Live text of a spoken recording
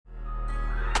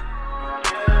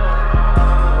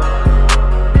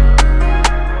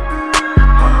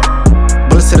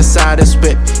inside his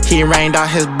whip. He rained out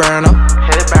his burner.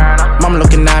 Mom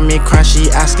looking at me crying, she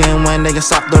asking when they can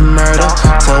stop the murder.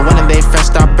 Till when did they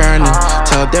first stop burning?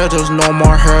 Till there was no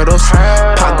more hurdles.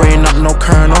 Pot growing up, no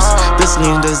kernels. This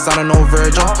lean designer, no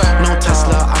Virgil. No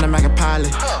Tesla, I'm a mega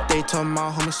pilot. They told my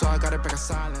homie, so I gotta break a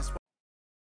silence.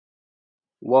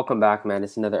 Welcome back, man.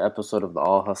 It's another episode of the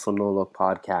All Hustle No Look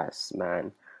podcast,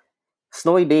 man.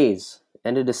 Snowy days,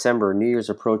 end of December, New Year's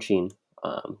approaching.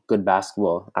 Good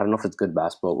basketball. I don't know if it's good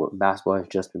basketball, but basketball has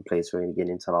just been played, so we're going to get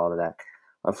into all of that.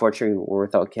 Unfortunately, we're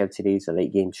without Kev today. It's a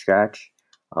late game stretch.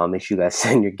 Make sure you guys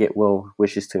send your get well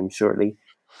wishes to him shortly.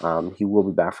 He will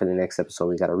be back for the next episode.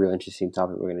 We got a real interesting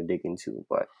topic we're going to dig into.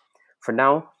 But for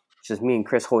now, it's just me and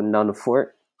Chris holding down the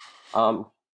fort. A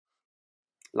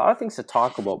lot of things to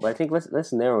talk about, but I think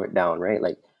let's narrow it down, right?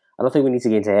 Like, I don't think we need to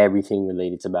get into everything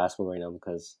related to basketball right now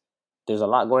because there's a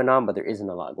lot going on, but there isn't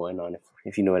a lot going on,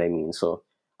 if you know what I mean. So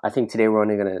I think today we're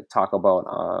only going to talk about,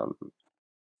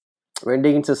 we're going to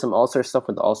dig into some All-Star stuff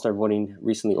with the All-Star voting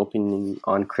recently opening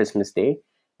on Christmas Day.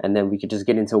 And then we could just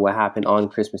get into what happened on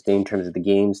Christmas Day in terms of the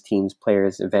games, teams,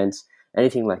 players, events,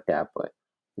 anything like that. But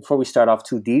before we start off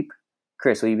too deep,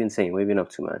 Chris, what have you been saying? What have you been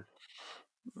up to, man?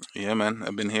 Yeah, man,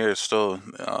 I've been here still.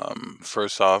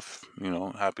 First off,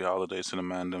 happy holidays to the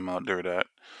man them out there that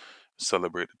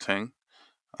celebrate the thing.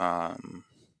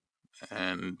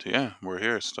 And yeah, we're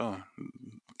here still.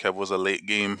 Kev was a late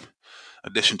game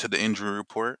addition to the injury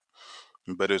report.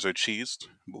 Betters are cheesed,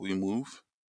 but we move.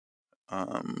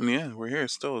 Yeah, we're here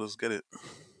still. Let's get it.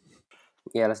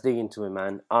 Yeah, let's dig into it,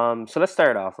 man. So let's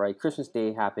start off, right? Christmas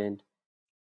Day happened.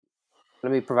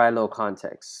 Let me provide a little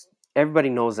context. Everybody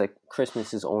knows that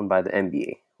Christmas is owned by the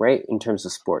NBA, right? In terms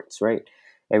of sports, right?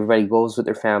 Everybody goes with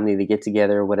their family, they get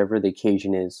together, whatever the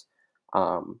occasion is.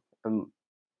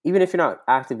 Even if you're not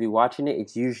actively watching it,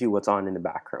 it's usually what's on in the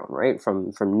background, right?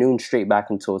 From noon straight back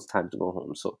until it's time to go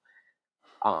home. So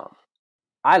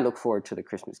I look forward to the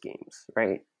Christmas games,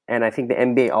 right? And I think the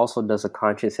NBA also does a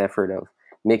conscious effort of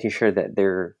making sure that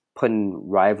they're putting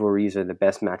rivalries or the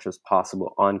best matchups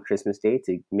possible on Christmas Day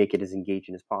to make it as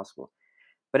engaging as possible.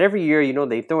 But every year,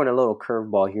 they throw in a little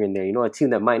curveball here and there. A team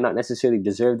that might not necessarily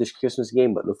deserve this Christmas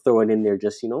game, but they'll throw it in there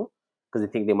just, because they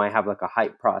think they might have like a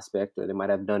hype prospect or they might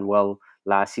have done well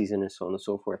last season and so on and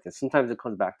so forth. And sometimes it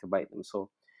comes back to bite them. So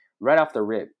right off the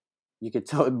rip, you could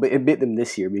tell it bit them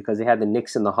this year because they had the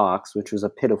Knicks and the Hawks, which was a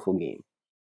pitiful game.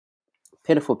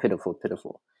 Pitiful.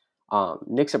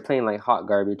 Knicks are playing like hot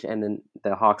garbage, and then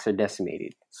the Hawks are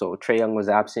decimated. So Trae Young was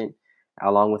absent,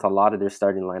 along with a lot of their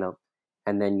starting lineup.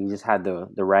 And then you just had the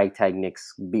ragtag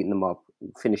Knicks beating them up,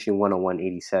 finishing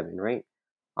 101-87, right?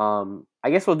 I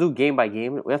guess we'll do game by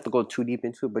game. We have to go too deep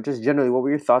into it, but just generally, what were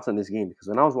your thoughts on this game? Because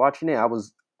when I was watching it, I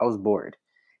was bored.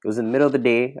 It was in the middle of the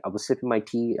day. I was sipping my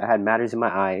tea. I had matters in my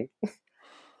eye,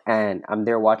 and I'm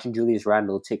there watching Julius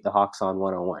Randle take the Hawks on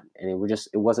 1-on-1, and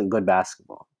it wasn't good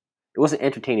basketball. It wasn't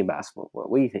entertaining basketball.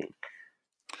 What do you think?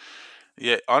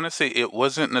 Yeah, honestly, it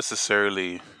wasn't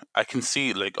necessarily. I can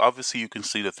see, obviously, you can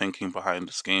see the thinking behind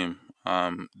this game.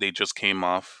 They just came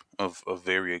off of a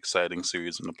very exciting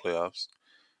series in the playoffs.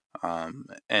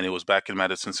 And it was back in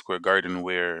Madison Square Garden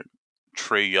where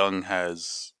Trae Young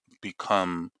has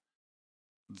become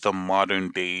the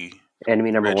modern day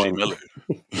enemy number Reggie one. Miller.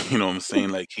 You know what I'm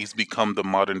saying? Like, he's become the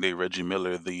modern day Reggie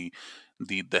Miller, the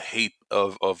hate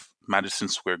of Madison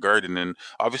Square Garden. And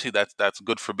obviously that's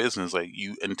good for business. Like,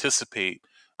 you anticipate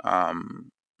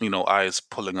eyes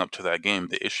pulling up to that game.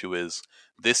 The issue is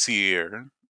this year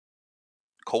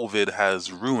COVID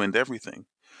has ruined everything.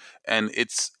 And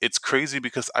it's crazy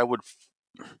because I would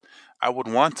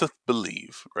want to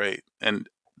believe, right? And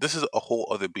this is a whole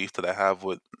other beef that I have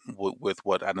with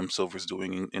what Adam Silver's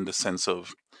doing in the sense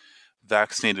of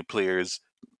vaccinated players,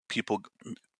 people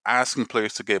asking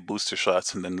players to get booster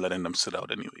shots and then letting them sit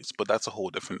out anyways. But that's a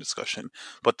whole different discussion.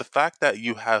 But the fact that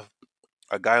you have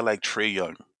a guy like Trae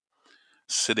Young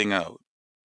sitting out,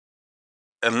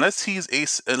 unless he's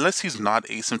not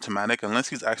asymptomatic, unless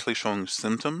he's actually showing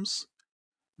symptoms,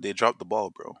 they dropped the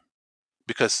ball, bro.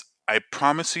 Because I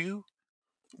promise you,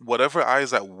 whatever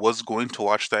eyes that was going to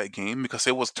watch that game, because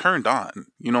it was turned on,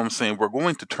 you know what I'm saying? We're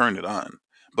going to turn it on.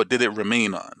 But did it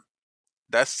remain on?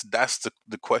 That's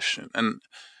the question. And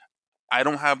I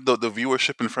don't have the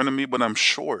viewership in front of me, but I'm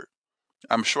sure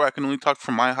I can only talk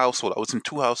for my household. I was in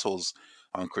 2 households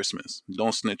on Christmas.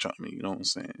 Don't snitch on me, you know what I'm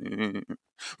saying?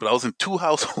 But I was in 2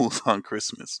 households on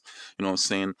Christmas, you know what I'm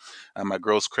saying? At my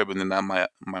girl's crib and then at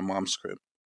my mom's crib.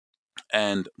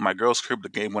 And my girl's crib, the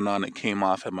game went on, it came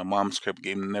off. At my mom's crib,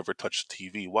 game never touched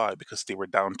the TV. Why? Because they were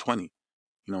down 20. You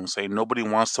know what I'm saying? Nobody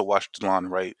wants to watch DeLon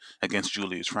Wright against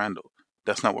Julius Randle.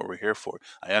 That's not what we're here for.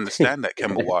 I understand that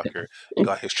Kemba Walker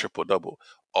got his triple-double.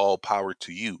 All power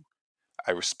to you.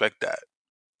 I respect that.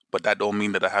 But that don't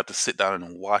mean that I have to sit down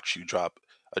and watch you drop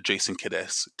a Jason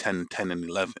Kidd-esque 10, 10, and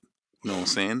 11. You know what I'm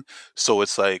saying? So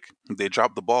it's like, they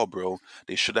dropped the ball, bro.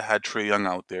 They should have had Trae Young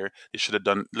out there. They should have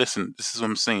done... Listen, this is what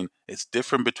I'm saying. It's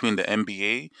different between the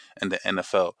NBA and the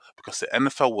NFL, because the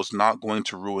NFL was not going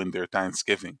to ruin their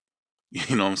Thanksgiving.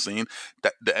 You know what I'm saying?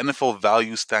 That the NFL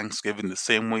values Thanksgiving the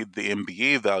same way the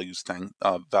NBA values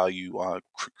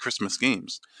Christmas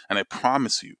games. And I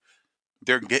promise you,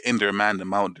 they're getting their man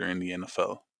out there in the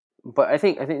NFL. But I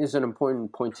think there's an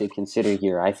important point to consider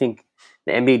here. I think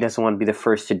the NBA doesn't want to be the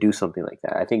first to do something like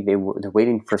that. I think they're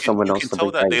waiting for someone else to break ice.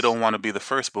 You can tell that they don't want to be the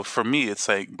first, but for me, it's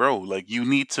like, bro, like, you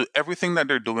need to... Everything that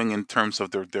they're doing in terms of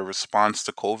their response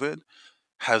to COVID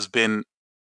has been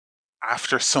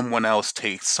after someone else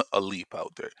takes a leap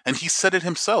out there. And he said it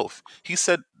himself. He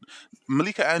said...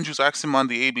 Malika Andrews asked him on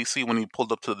the ABC when he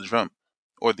pulled up to the drum,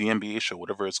 or the NBA show,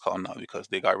 whatever it's called now, because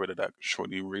they got rid of that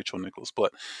shorty Rachel Nichols.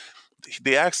 But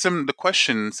they asked him the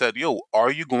question and said, yo,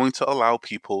 are you going to allow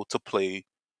people to play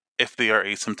if they are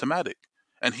asymptomatic?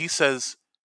 And he says,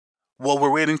 well,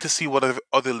 we're waiting to see what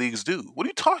other leagues do. What are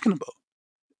you talking about?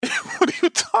 What are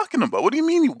you talking about? What do you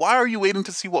mean? Why are you waiting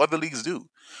to see what other leagues do?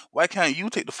 Why can't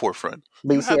you take the forefront?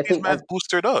 But you have these men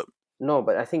boosted up. No,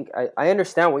 but I think I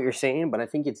understand what you're saying, but I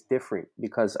think it's different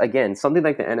because, again, something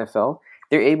like the NFL,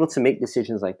 they're able to make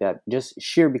decisions like that just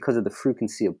sheer because of the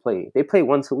frequency of play. They play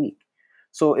once a week.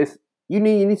 So if you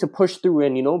need to push through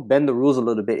and, bend the rules a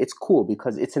little bit, it's cool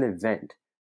because it's an event.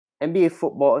 NFL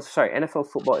football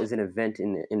is an event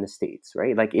in the States,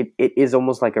 right? Like it is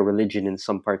almost like a religion in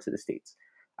some parts of the States.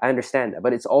 I understand that,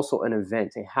 but it's also an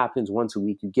event. It happens once a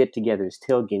week. You get together, it's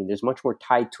tailgating. There's much more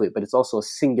tied to it, but it's also a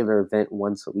singular event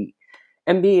once a week.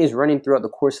 NBA is running throughout the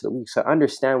course of the week, so I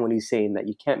understand when he's saying that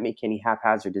you can't make any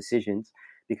haphazard decisions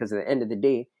because at the end of the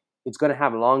day, it's going to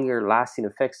have longer lasting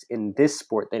effects in this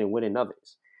sport than it would in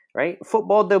others, right?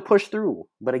 Football, they'll push through,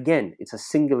 but again, it's a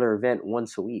singular event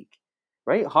once a week,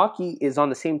 right? Hockey is on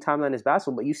the same timeline as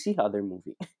basketball, but you see how they're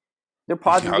moving. They're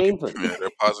pausing gameplay. Yeah, they're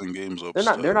pausing games up.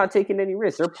 They're not taking any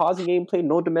risks. They're pausing gameplay.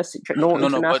 No domestic, no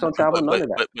international travel. None of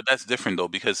that. But that's different though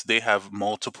because they have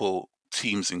multiple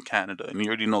teams in Canada, and you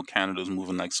already know Canada's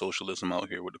moving like socialism out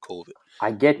here with the COVID.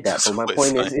 I get that, but my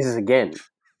point is again,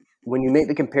 when you make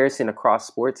the comparison across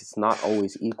sports, it's not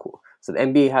always equal. So the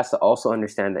NBA has to also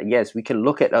understand that yes, we can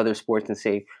look at other sports and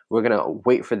say we're gonna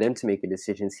wait for them to make a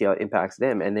decision, see how it impacts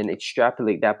them, and then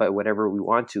extrapolate that by whatever we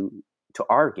want to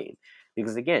our game.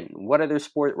 Because again, what other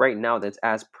sport right now that's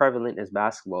as prevalent as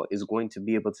basketball is going to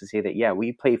be able to say that, yeah,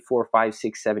 we play 4, 5,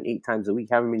 6, 7, 8 times a week,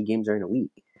 however many games are in a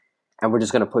week, and we're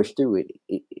just going to push through it.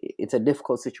 It's a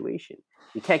difficult situation.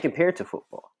 You can't compare it to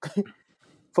football.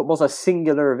 Football's a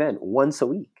singular event once a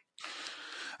week.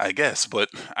 I guess, but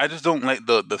I just don't like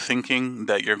the thinking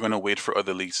that you're going to wait for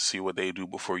other leagues to see what they do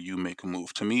before you make a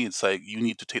move. To me, it's like you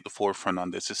need to take the forefront on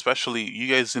this, especially you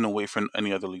guys didn't wait for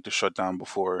any other league to shut down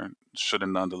before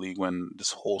shutting down the league when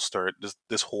this whole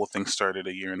thing started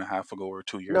a year and a half ago or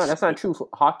 2 years. No, that's not true.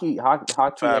 Hockey.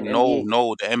 Fam,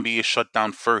 no, the NBA shut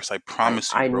down first. I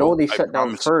promise you, bro. I know they shut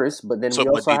down first, but then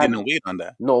but they didn't wait on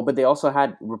that. No, but they also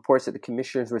had reports that the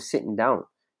commissioners were sitting down.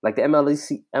 Like the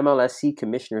MLSC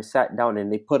commissioner sat down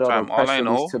and they put out a press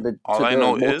release to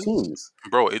the teams.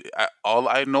 Bro, all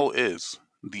I know is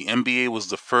the NBA was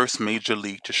the first major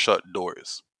league to shut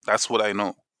doors. That's what I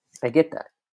know. I get that.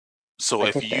 So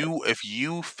if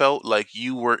you felt like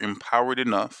you were empowered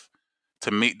enough to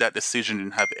make that decision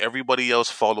and have everybody else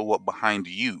follow up behind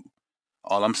you,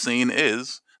 all I'm saying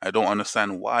is I don't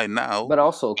understand why now. But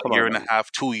also, come on, a year and a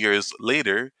half, 2 years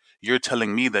later, you're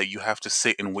telling me that you have to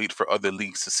sit and wait for other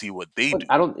leagues to see what they do.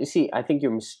 I think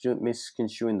you're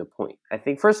misconstruing the point. I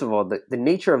think, first of all, the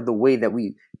nature of the way that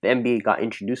the NBA got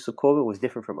introduced to COVID was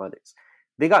different from others.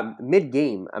 They got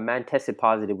mid-game, a man tested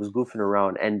positive, was goofing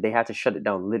around, and they had to shut it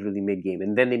down literally mid-game.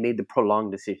 And then they made the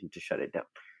prolonged decision to shut it down.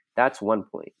 That's one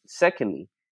point. Secondly,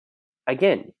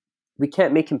 again, we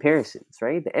can't make comparisons,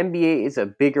 right? The NBA is a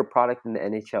bigger product than the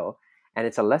NHL, and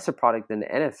it's a lesser product than the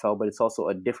NFL, but it's also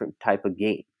a different type of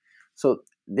game. So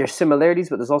there's similarities,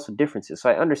 but there's also differences. So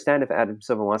I understand if Adam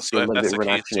Silver wants to be a little bit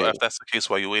reactionary. So if that's the case,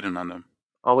 why are you waiting on them?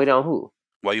 I'll wait on who?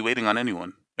 Why are you waiting on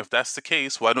anyone? If that's the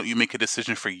case, why don't you make a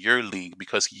decision for your league?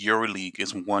 Because your league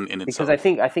is one in itself.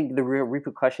 Because I think the real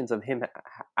repercussions of him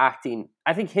acting,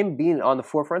 I think him being on the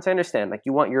forefront, I understand. Like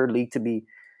you want your league to be,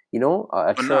 a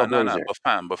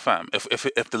trailblazer. But fam,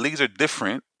 if the leagues are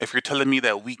different, if you're telling me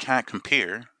that we can't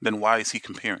compare, then why is he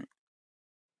comparing?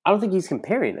 I don't think he's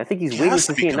comparing. I think he's He waiting has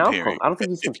to to be see an comparing. outcome. I don't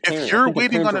think he's If comparing. I you're think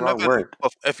waiting comparing's on the wrong another, word.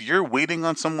 if you're waiting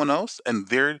on someone else and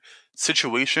their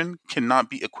situation cannot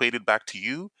be equated back to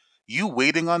you, you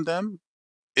waiting on them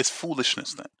is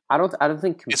foolishness. Then I don't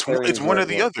think comparing it's is the one or right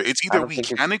the word. other. It's I either don't we think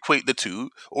can it's. equate the two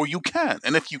or you can't.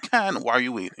 And if you can, why are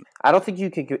you waiting? I don't think you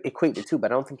can equate the two,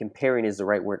 but I don't think comparing is the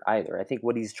right word either. I think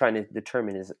what he's trying to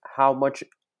determine is how much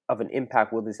of an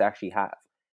impact will this actually have,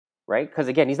 right? Because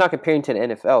again, he's not comparing to the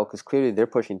NFL because clearly they're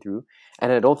pushing through,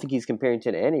 and I don't think he's comparing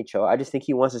to the NHL. I just think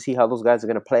he wants to see how those guys are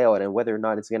going to play out and whether or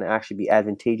not it's going to actually be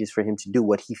advantageous for him to do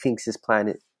what he thinks his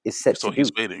plan is set So to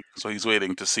he's do. waiting. So he's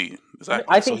waiting to see I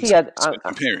exactly. So think he he's had.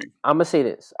 comparing. I'm gonna say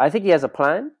this. I think he has a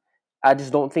plan. I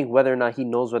just don't think whether or not he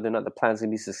knows whether or not the plan's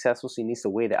gonna be successful. So he needs to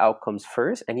weigh the outcomes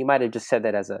first. And he might have just said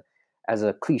that as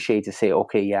a cliche to say,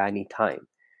 okay, yeah, I need time,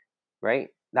 right?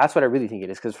 That's what I really think it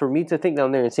is. Because for me to think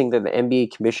down there and think that the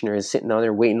NBA commissioner is sitting down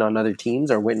there waiting on other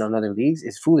teams or waiting on other leagues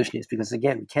is foolishness. Because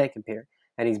again, we can't compare,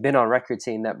 and he's been on record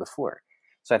saying that before.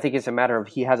 So I think it's a matter of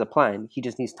he has a plan. He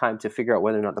just needs time to figure out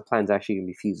whether or not the plan's actually gonna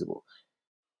be feasible.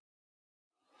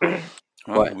 Well,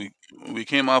 But we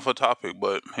came off a topic,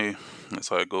 but hey, that's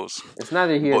how it goes. it's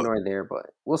neither here But nor there. But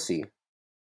we'll see.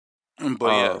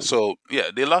 yeah, Um, so yeah,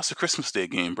 they lost the Christmas Day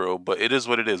game, bro. But it is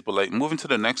what it is. But like moving to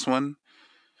the next one.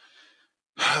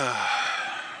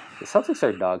 The Celtics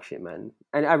are dog shit, man.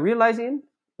 And I'm realizing,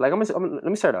 like, let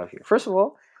me start out here. First of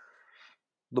all,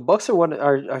 the Bucks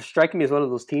are striking me as one of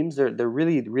those teams. They're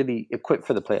really equipped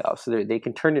for the playoffs. So they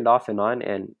can turn it off and on.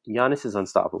 And Giannis is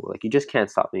unstoppable. Like you just can't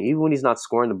stop him. Even when he's not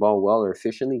scoring the ball well or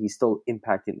efficiently, he's still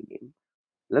impacting the game.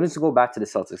 Let me just go back to the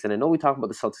Celtics. And I know we talk about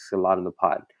the Celtics a lot in the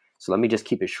pod. So let me just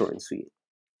keep it short and sweet.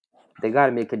 They got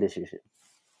to make a decision.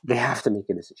 They have to make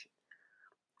a decision.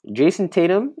 Jason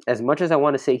Tatum, as much as I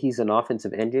want to say he's an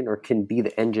offensive engine or can be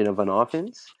the engine of an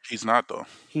offense, He's not though.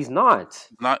 he's not.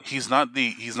 He's not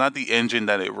the engine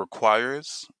that it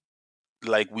requires,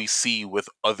 like we see with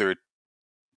other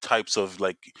types of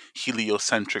like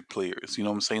heliocentric players. You know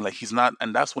what I'm saying? Like he's not,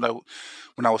 and that's what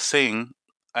when I was saying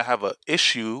I have a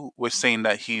issue with saying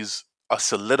that he's a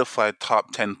solidified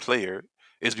top 10 player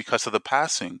is because of the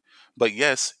passing. But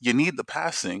yes, you need the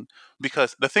passing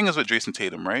because the thing is with Jason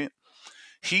Tatum, right?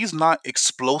 He's not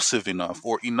explosive enough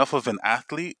or enough of an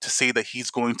athlete to say that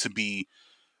he's going to be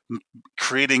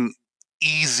creating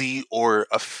easy or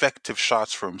effective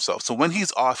shots for himself. So when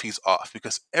he's off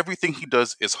because everything he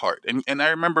does is hard. And I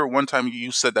remember one time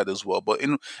you said that as well. But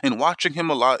in watching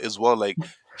him a lot as well, like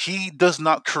he does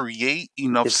not create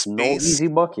enough It's no space. easy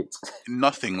buckets.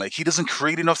 Nothing. Like he doesn't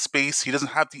create enough space. He doesn't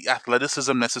have the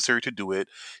athleticism necessary to do it.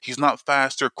 He's not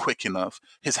fast or quick enough.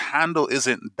 His handle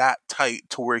isn't that tight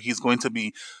to where he's going to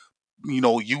be,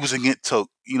 using it to,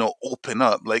 open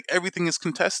up. Like everything is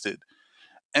contested.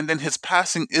 And then his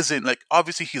passing isn't like,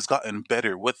 obviously he's gotten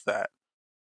better with that,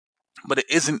 but it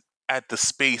isn't at the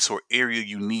space or area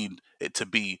you need it to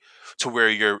be to where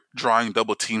you're drawing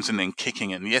double teams and then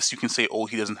kicking it. And yes, you can say, oh,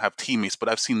 he doesn't have teammates, but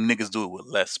I've seen niggas do it with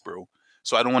less, bro.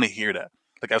 So I don't want to hear that.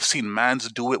 Like I've seen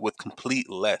mans do it with complete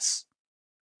less.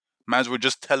 Mans were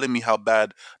just telling me how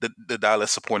bad the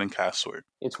Dallas supporting cast were.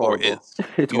 It's Or horrible. is.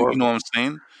 It's You know horrible. what I'm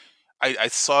saying? I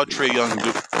saw Trae Young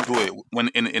do it when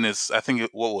in his, I think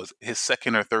what was his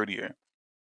second or third year,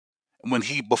 when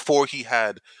before he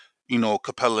had,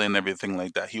 Capella and everything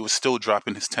like that, he was still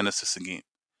dropping his 10 assists a game,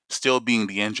 still being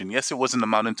the engine. Yes, it wasn't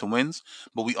amounting to wins,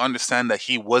 but we understand that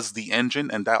he was the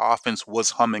engine and that offense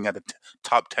was humming at a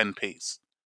top 10 pace.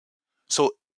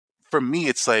 So for me,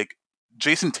 it's like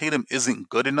Jason Tatum isn't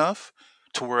good enough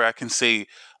to where I can say,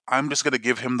 I'm just going to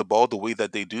give him the ball the way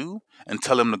that they do and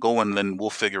tell him to go and then we'll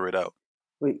figure it out.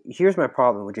 Wait, here's my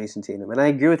problem with Jason Tatum, and I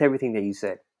agree with everything that you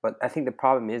said, but I think the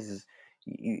problem is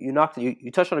you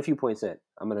touched on a few points that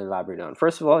I'm going to elaborate on.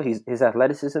 First of all, his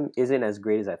athleticism isn't as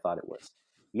great as I thought it was.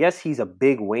 Yes, he's a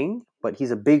big wing, but he's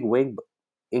a big wing. But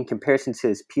in comparison to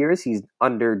his peers, he's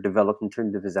underdeveloped in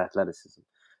terms of his athleticism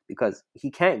because he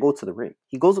can't go to the rim.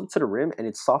 He goes up to the rim and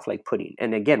it's soft like pudding.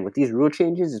 And again, with these rule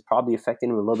changes, it's probably affecting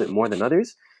him a little bit more than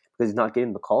others because he's not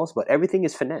getting the calls. But everything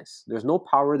is finesse. There's no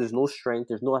power. There's no strength.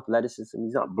 There's no athleticism.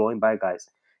 He's not blowing by guys.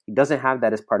 He doesn't have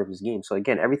that as part of his game. So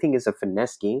again, everything is a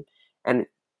finesse game. And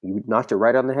you knocked it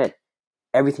right on the head.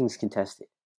 Everything's contested.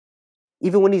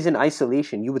 Even when he's in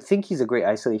isolation, you would think he's a great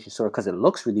isolation scorer because it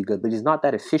looks really good, but he's not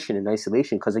that efficient in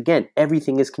isolation because, again,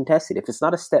 everything is contested. If it's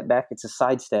not a step back, it's a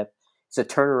sidestep. It's a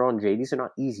turnaround J. These are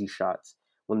not easy shots.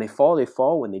 When they fall, they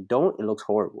fall. When they don't, it looks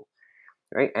horrible.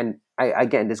 Right? And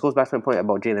again, this goes back to my point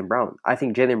about Jaylen Brown. I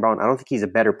think Jaylen Brown, I don't think he's a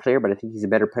better player, but I think he's a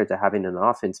better player to have in an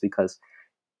offense because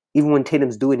even when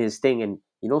Tatum's doing his thing and,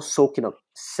 soaking up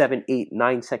 7, 8,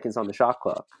 9 seconds on the shot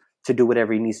clock to do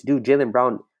whatever he needs to do, Jaylen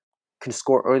Brown can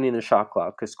score early in the shot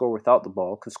clock, can score without the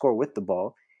ball, can score with the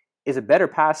ball, is a better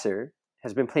passer,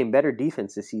 has been playing better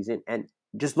defense this season, and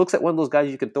just looks at one of those guys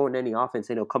you can throw in any offense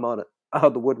and he'll come out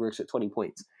of the woodworks at 20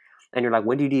 points. And you're like,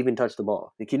 when did he even touch the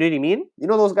ball? Like, you know what I mean? You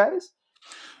know those guys?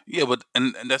 Yeah, but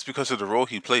and that's because of the role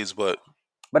he plays. But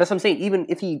that's what I'm saying. Even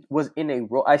if he was in a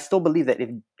role, I still believe that if,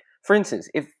 for instance,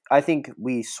 if I think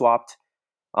we swapped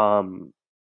our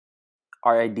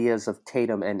ideas of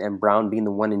Tatum and Brown being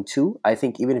the 1 and 2, I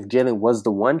think even if Jalen was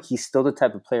the 1, he's still the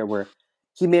type of player where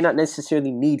he may not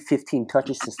necessarily need 15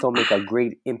 touches to still make a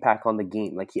great impact on the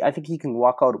game. Like I think he can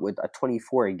walk out with a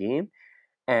 24 a game,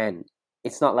 and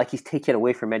it's not like he's taking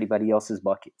away from anybody else's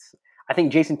buckets. I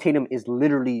think Jason Tatum is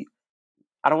literally,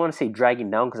 I don't want to say dragging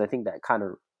down because I think that kind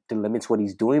of delimits what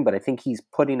he's doing, but I think he's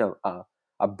putting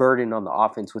a burden on the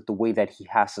offense with the way that he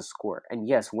has to score. And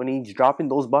yes, when he's dropping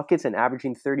those buckets and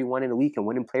averaging 31 in a week and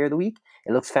winning player of the week,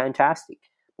 it looks fantastic.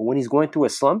 But when he's going through a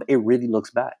slump, it really looks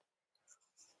bad.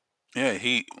 yeah,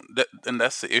 and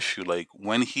that's the issue. Like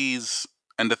when he's,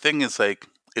 and the thing is, like,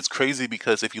 it's crazy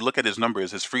because if you look at his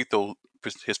numbers, his free throw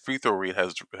rate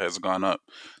has gone up.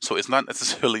 So it's not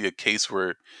necessarily a case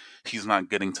where he's not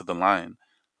getting to the line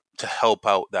to help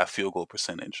out that field goal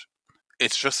percentage.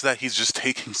 It's just that he's just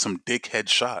taking some dickhead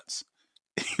shots.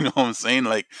 You know what I'm saying?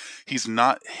 Like, he's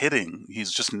not hitting.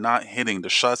 He's just not hitting. The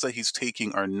shots that he's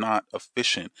taking are not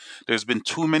efficient. There's been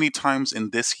too many times in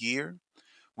this year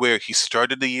where he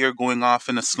started the year going off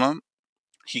in a slump.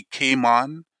 He came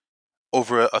on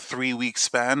over a 3-week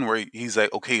span where he's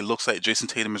like, okay, looks like Jason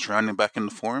Tatum is rounding back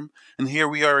into form. And here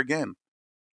we are again.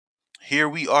 Here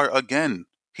we are again.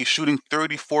 He's shooting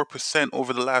 34%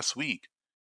 over the last week.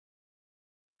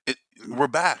 We're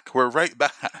back. We're right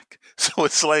back. So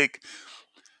it's like,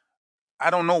 I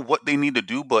don't know what they need to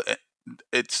do, but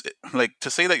it's like to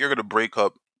say that you're going to break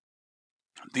up.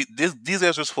 These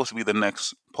guys are supposed to be the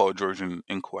next Paul George and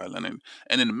Kawhi Leonard.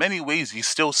 And in many ways, you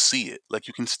still see it. Like,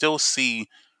 you can still see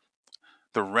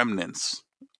the remnants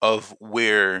of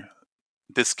where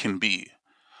this can be.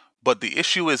 But the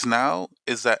issue is now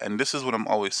is that, and this is what I'm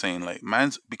always saying, like,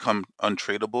 man's become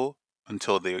untradeable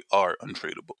until they are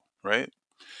untradeable, right?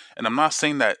 And I'm not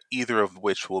saying that either of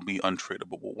which will be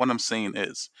untradeable. But what I'm saying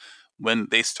is, when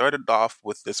they started off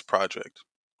with this project,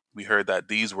 we heard that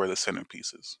these were the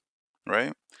centerpieces,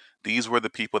 right? These were the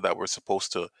people that were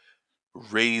supposed to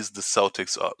raise the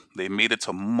Celtics up. They made it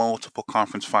to multiple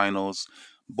conference finals.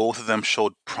 Both of them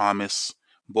showed promise.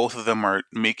 Both of them are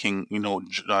making,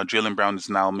 Jaylen Brown is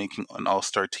now making an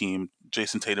all-star team.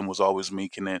 Jason Tatum was always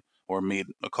making it, or made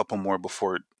a couple more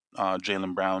before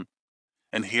Jaylen Brown.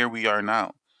 And here we are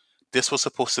now. This was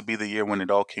supposed to be the year when it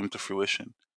all came to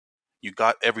fruition. You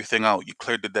got everything out. You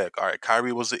cleared the deck. All right,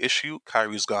 Kyrie was the issue.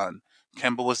 Kyrie's gone.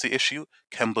 Kemba was the issue.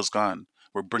 Kemba's gone.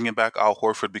 We're bringing back Al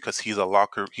Horford because he's a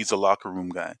locker room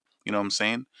guy. You know what I'm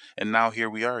saying? And now here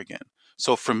we are again.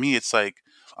 So for me, it's like,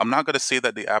 I'm not going to say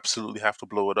that they absolutely have to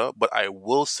blow it up, but I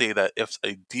will say that if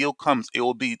a deal comes, it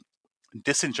will be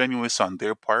disingenuous on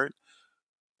their part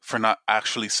for not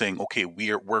actually saying, okay,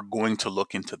 we're going to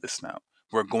look into this now.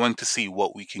 We're going to see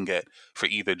what we can get for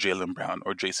either Jaylen Brown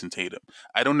or Jason Tatum.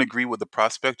 I don't agree with the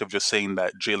prospect of just saying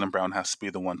that Jaylen Brown has to be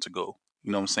the one to go.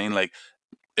 You know what I'm saying? Like,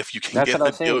 if you can That's get what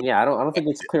the I'm saying. deal, Yeah, I don't think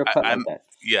it's clear cut like that.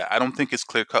 Yeah, I don't think it's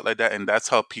clear cut like that, and that's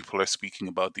how people are speaking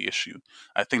about the issue.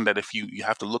 I think that if you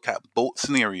have to look at both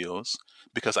scenarios,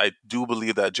 because I do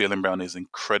believe that Jaylen Brown is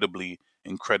incredibly,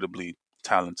 incredibly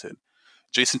talented.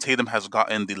 Jason Tatum has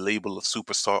gotten the label of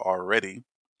superstar already,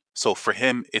 so for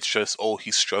him, it's just, oh,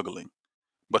 he's struggling.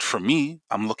 But for me,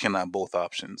 I'm looking at both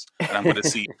options, and I'm going to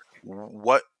see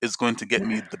what is going to get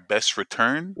me the best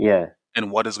return, Yeah.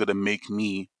 and what is going to make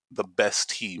me the best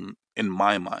team in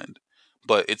my mind.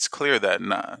 But it's clear that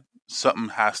something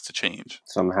has to change.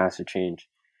 Something has to change.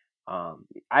 I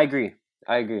agree,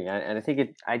 and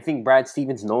I think Brad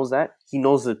Stevens knows that. He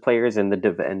knows the players and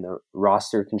the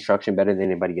roster construction better than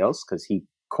anybody else because he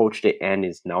coached it and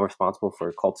is now responsible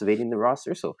for cultivating the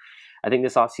roster. So I think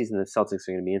this offseason the Celtics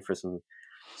are going to be in for some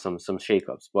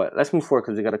shakeups. But let's move forward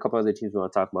because we got a couple other teams we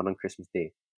want to talk about on Christmas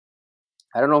Day.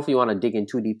 I don't know if you want to dig in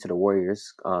too deep to the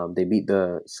Warriors. They beat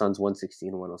the Suns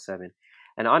 116-107.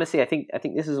 And honestly, I think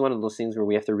this is one of those things where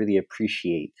we have to really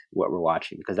appreciate what we're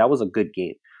watching because that was a good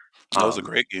game. That was a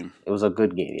great game. It was a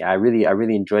good game. Yeah, I really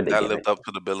enjoyed that game. That lived up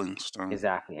to the billings.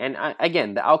 Exactly. And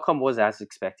again, the outcome was as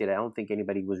expected. I don't think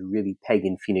anybody was really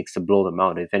pegging Phoenix to blow them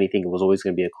out. If anything, it was always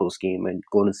going to be a close game, and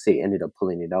Golden State ended up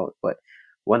pulling it out. But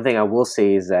one thing I will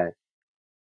say is that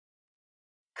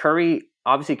Curry's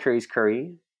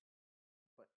Curry.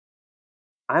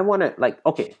 I want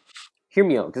to, hear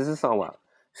me out, because this is not wild.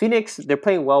 Phoenix, they're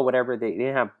playing well, whatever. They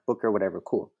didn't have Booker, whatever,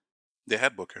 cool. They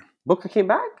had Booker. Booker came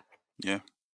back? Yeah.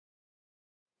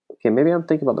 Okay, maybe I'm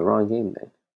thinking about the wrong game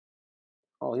then.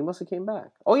 Oh, he must have came back.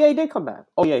 Oh, yeah, he did come back.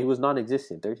 Oh, yeah, he was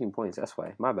non-existent. 13 points. That's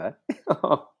why. My bad.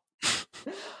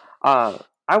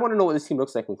 I want to know what this team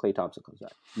looks like when Klay Thompson comes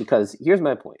back. Because here's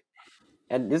my point.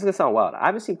 And this is going to sound wild. I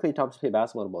haven't seen Klay Thompson play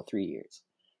basketball in about 3 years.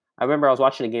 I remember I was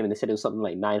watching a game and they said it was something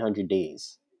like 900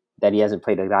 days that he hasn't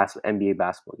played an NBA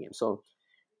basketball game. So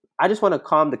I just want to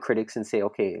calm the critics and say,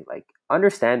 okay, like,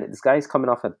 understand that this guy's coming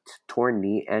off a torn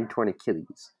knee and torn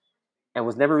Achilles and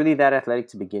was never really that athletic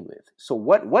to begin with. So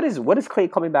what is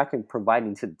Klay coming back and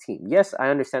providing to the team? Yes, I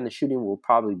understand the shooting will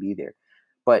probably be there,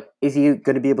 but is he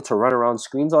going to be able to run around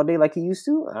screens all day like he used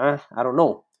to? I don't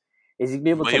know. Is he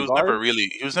be able But to he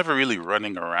was never really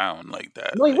running around like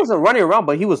that. No, he Like, wasn't running around,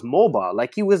 but he was mobile.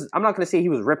 Like he was. I'm not going to say he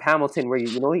was Rip Hamilton, where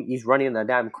he's running a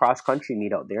damn cross country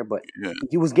meet out there, but yeah.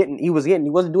 he wasn't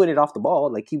doing it off the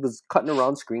ball. Like he was cutting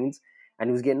around screens and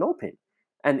he was getting open.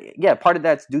 And yeah, part of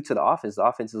that's due to the offense. The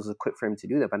offense was equipped for him to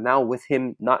do that. But now with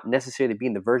him not necessarily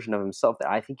being the version of himself that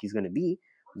I think he's going to be,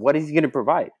 what is he going to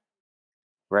provide?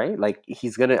 Right? Like is he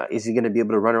gonna be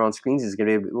able to run around screens? Is he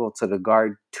gonna be able to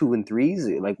guard 2 and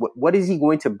 3s? Like what is he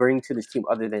going to bring to this team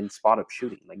other than spot up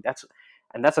shooting? Like that's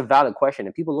a valid question.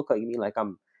 And people look at me like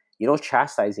I'm,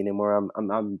 chastising him or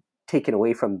I'm taking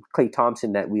away from Klay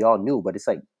Thompson that we all knew. But it's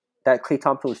like that Klay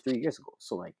Thompson was 3 years ago.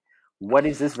 So like, what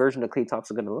is this version of Klay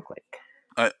Thompson gonna look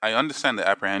like? I understand the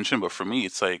apprehension, but for me,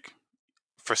 it's like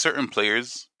for certain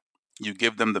players, you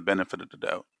give them the benefit of the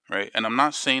doubt, right? And I'm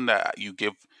not saying that you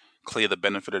give Klay the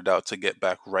benefit of the doubt to get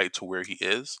back right to where he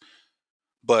is,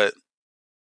 but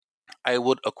I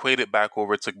would equate it back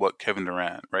over to what Kevin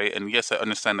Durant, right? And yes, I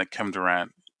understand that Kevin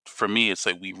Durant, for me, it's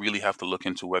like we really have to look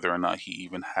into whether or not he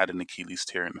even had an Achilles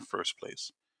tear in the first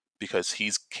place, because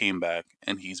he's came back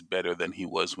and he's better than he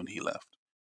was when he left,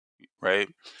 right?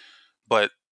 But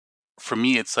for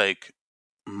me, it's like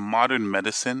modern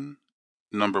medicine,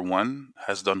 number one,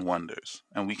 has done wonders,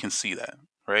 and we can see that,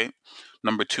 right?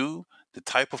 Number two, the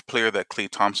type of player that Klay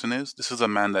Thompson is, this is a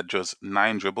man that does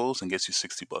 9 dribbles and gets you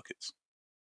 60 buckets,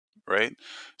 right?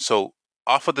 So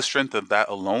off of the strength of that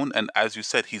alone, and as you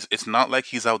said, it's not like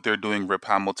he's out there doing Rip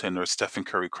Hamilton or Stephen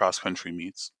Curry cross-country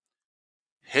meets.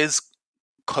 His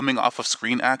coming off of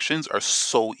screen actions are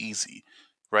so easy,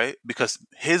 right? Because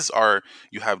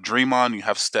you have Draymond, you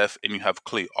have Steph, and you have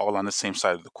Klay all on the same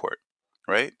side of the court,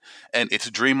 right? And it's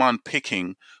Draymond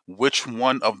picking which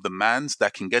one of the mans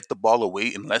that can get the ball away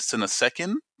in less than a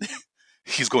second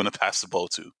he's going to pass the ball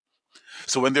to.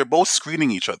 So when they're both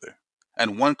screening each other,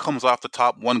 and one comes off the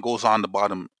top, one goes on the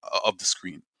bottom of the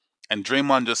screen, and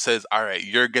Draymond just says, all right,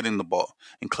 you're getting the ball,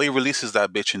 and Klay releases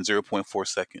that bitch in 0.4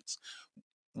 seconds.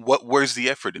 Where's the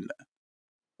effort in that?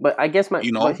 But I guess but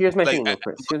here's my thing,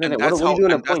 Chris. What are you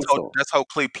doing at points, though? That's how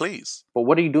Klay plays. But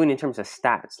what are you doing in terms of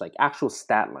stats, like actual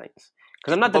stat lines?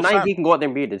 Because I'm not denying he can go out there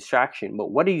and be a distraction, but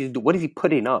what is he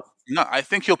putting up? No, I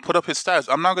think he'll put up his stats.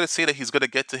 I'm not going to say that he's going to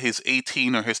get to his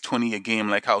 18 or his 20 a game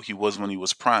like how he was when he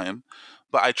was prime,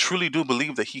 but I truly do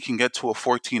believe that he can get to a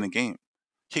 14 a game.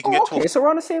 He can so we're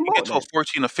on the same boat. Get to a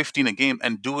 14 or 15 a game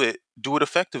and do it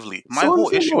effectively. My whole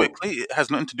issue with Klay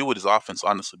has nothing to do with his offense,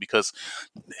 honestly, because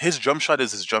his jump shot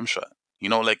is his jump shot.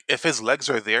 Like if his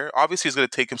legs are there, obviously it's going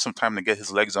to take him some time to get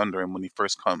his legs under him when he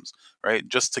first comes, right?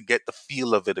 Just to get the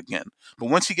feel of it again. But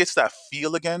once he gets that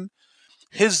feel again,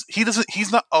 he's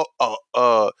not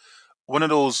one of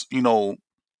those,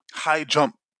 high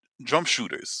jump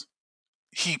shooters.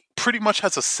 He pretty much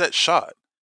has a set shot.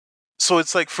 So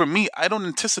it's like, for me, I don't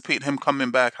anticipate him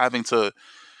coming back having to,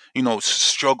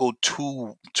 struggle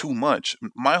too much.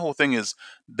 My whole thing is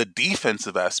the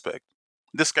defensive aspect.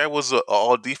 This guy was an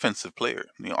all defensive player,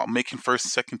 making first,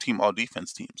 second team all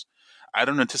defense teams. I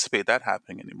don't anticipate that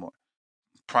happening anymore,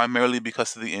 primarily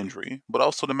because of the injury, but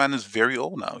also the man is very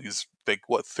old now. He's like,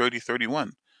 30,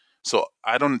 31. So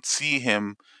I don't see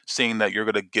him saying that you're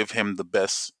going to give him the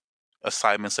best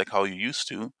assignments like how you used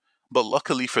to. But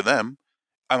luckily for them,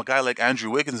 a guy like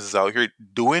Andrew Wiggins is out here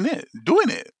doing it.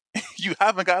 You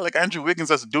have a guy like Andrew Wiggins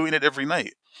that's doing it every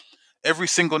night. Every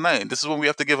single night. This is when we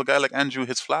have to give a guy like Andrew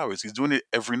his flowers. He's doing it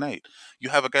every night. You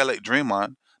have a guy like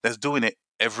Draymond that's doing it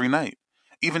every night.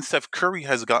 Even Steph Curry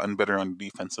has gotten better on the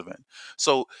defensive end.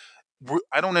 So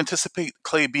I don't anticipate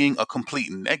Klay being a complete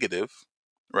negative,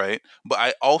 right? But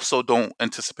I also don't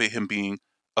anticipate him being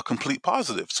a complete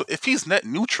positive. So if he's net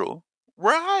neutral,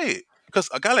 right? Because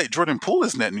a guy like Jordan Poole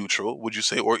is net neutral, would you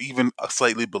say, or even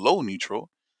slightly below neutral.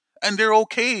 and they're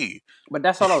okay. But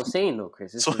that's all I was saying, though,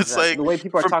 Chris. So it's like the way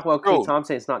people are talking about bro, Klay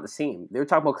Thompson, it's not the same. They're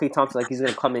talking about Klay Thompson like he's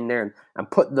going to come in there and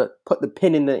put the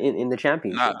pin in the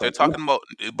championship. nah, they're talking about,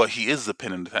 but he is the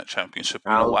pin in that championship.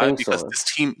 You I know don't why? think Because so.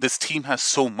 this team has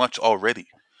so much already.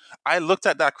 I looked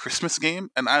at that Christmas game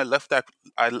and I left that.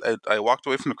 I walked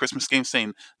away from the Christmas game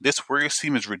saying this Warriors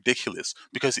team is ridiculous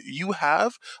because you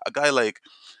have a guy like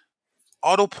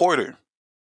Otto Porter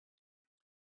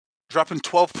dropping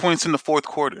 12 points in the fourth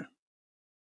quarter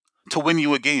to win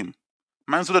you a game.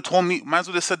 Mans would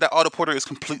have said that Otto Porter is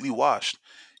completely washed.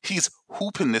 He's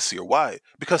hooping this year. Why?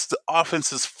 Because the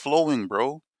offense is flowing,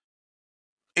 bro.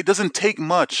 It doesn't take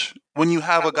much when you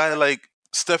have a guy like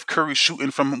Steph Curry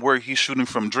shooting from where he's shooting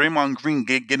from, Draymond Green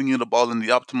getting you the ball in the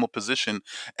optimal position,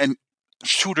 and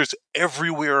shooters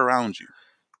everywhere around you.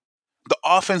 The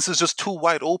offense is just too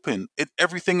wide open.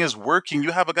 Everything is working.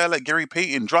 You have a guy like Gary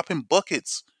Payton dropping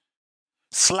buckets,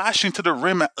 slashing to the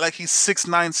rim like he's 6'9",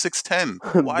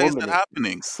 6'10". Why is that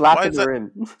happening? Slapping the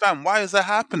rim. Fam, why is that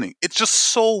happening? It's just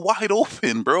so wide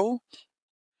open, bro.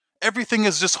 Everything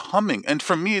is just humming. And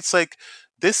for me, it's like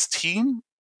this team,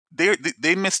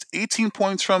 they missed 18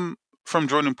 points from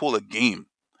Jordan Poole a game.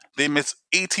 They missed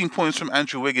 18 points from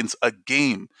Andrew Wiggins a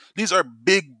game. These are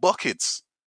big buckets.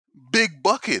 Big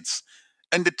buckets.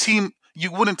 And the team,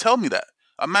 you wouldn't tell me that.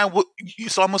 A man,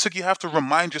 it's almost like you have to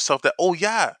remind yourself that, oh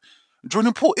yeah,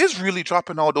 Jordan Poole is really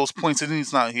dropping all those points and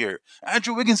he's not here.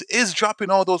 Andrew Wiggins is dropping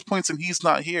all those points and he's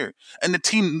not here. And the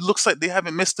team looks like they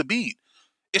haven't missed a beat.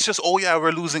 It's just, oh yeah,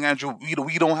 we're losing Andrew.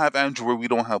 We don't have Andrew or we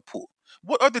don't have Poole.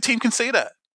 What other team can say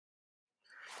that?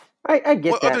 I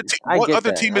get that. What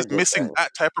other team is missing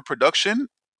that type of production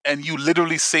and you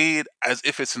literally say it as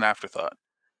if it's an afterthought?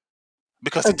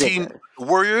 Because the team,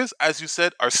 Warriors, as you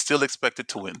said, are still expected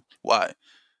to win. Why?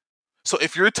 So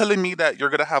if you're telling me that you're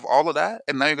going to have all of that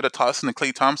and now you're going to toss in the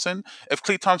Klay Thompson, if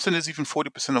Klay Thompson is even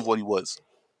 40% of what he was,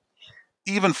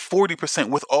 even 40%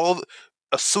 with all,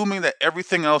 assuming that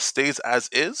everything else stays as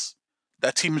is,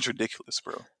 that team is ridiculous,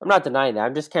 bro. I'm not denying that. I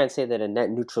just can't say that a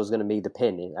net neutral is going to be the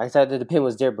pin. I thought that the pin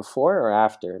was there before or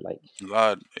after. Like,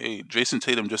 God, hey, Jason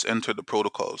Tatum just entered the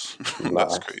protocols.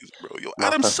 That's crazy, bro. Yo,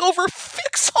 Adam Silver,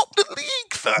 fix up the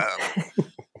league, fam.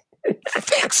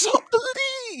 Fix up the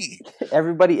league.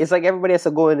 It's like everybody has to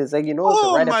go in. It's like, it's a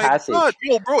rite of passage. God.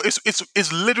 Yo, bro,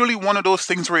 it's literally one of those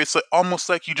things where it's like almost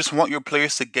like you just want your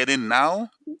players to get in now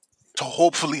to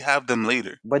hopefully have them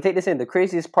later. But take this in. The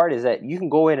craziest part is that you can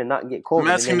go in and not get COVID.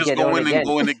 Man's can just go in and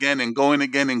go in again and go in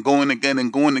again and go in again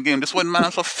and go in again. This one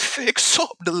man's to fix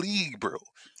up the league, bro.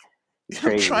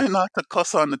 I'm trying not to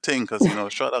cuss on the thing because,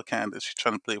 shout out Candace. She's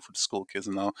trying to play for the school kids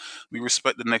and all. We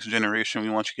respect the next generation. We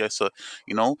want you guys to,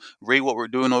 rate what we're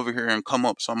doing over here and come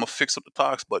up. So I'm going to fix up the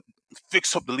talks, but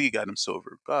fix up the league, Adam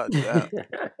Silver. God damn.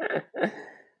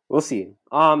 We'll see.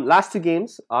 Last two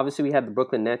games, obviously we had the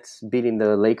Brooklyn Nets beating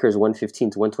the Lakers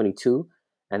 115-122.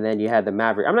 And then you had the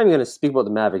Mavericks. I'm not even going to speak about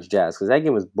the Mavericks Jazz because that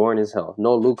game was boring as hell.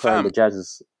 No Luka and the Jazz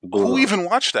is who even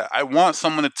watched that? I want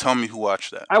someone to tell me who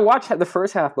watched that. I watched the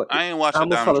first half, but I ain't watched a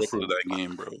damn dribble of that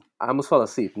game, bro. I almost fell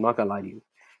asleep. I'm not going to lie to you.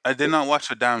 I did not watch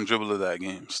a damn dribble of that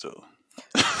game still.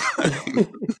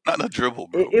 Not a dribble,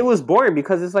 bro. It was boring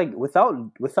because it's like without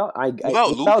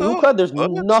Luka, there's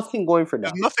nothing going for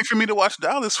Dallas. There's nothing for me to watch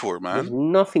Dallas for, man. There's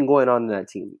nothing going on in that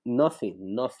team.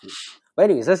 Nothing. But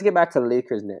anyways, let's get back to the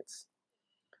Lakers Nets.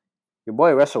 Your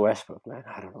boy Russell Westbrook, man.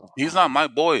 I don't know. He's not my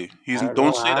boy.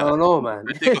 Don't say that. I don't know, man.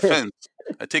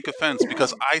 I take offense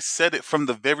because I said it from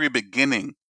the very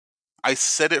beginning.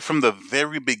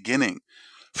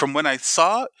 From when I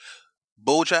saw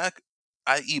Bojack,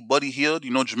 i.e. Buddy Hield,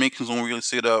 Jamaicans don't really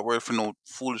say that word for no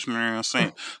foolish man. I'm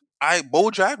saying, when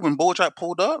Bojack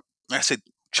pulled up, I said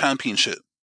championship.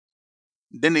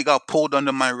 Then they got pulled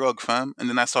under my rug, fam, and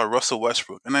then I saw Russell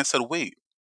Westbrook, and I said, wait,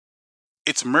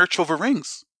 it's merch over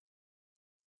rings.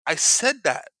 I said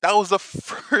that. That was the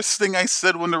first thing I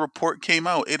said when the report came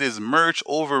out. It is merch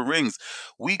over rings.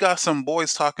 We got some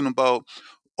boys talking about,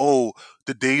 the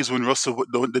days when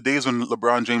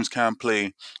LeBron James can't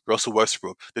play, Russell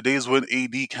Westbrook. The days when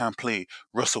AD can't play,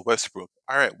 Russell Westbrook.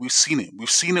 All right, we've seen it. We've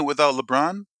seen it without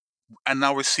LeBron, and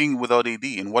now we're seeing it without AD.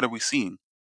 And what are we seeing?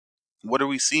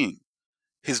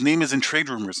 His name is in trade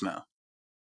rumors now.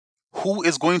 Who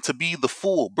is going to be the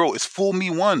fool? Bro, it's fool me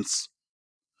once.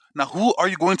 Now, who are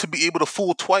you going to be able to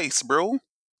fool twice, bro?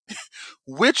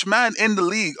 Which man in the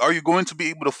league are you going to be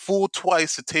able to fool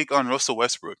twice to take on Russell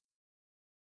Westbrook?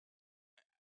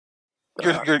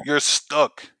 You're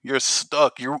stuck. You're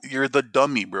stuck. You're the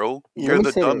dummy, bro. You're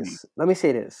the dummy. Let me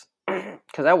say this,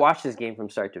 because I watched this game from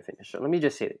start to finish. So let me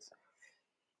just say this.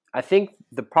 I think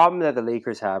the problem that the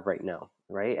Lakers have right now,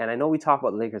 right? And I know we talk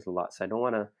about the Lakers a lot, so I don't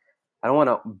want to I don't want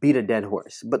to beat a dead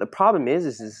horse. But the problem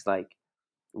is like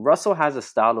Russell has a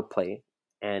style of play,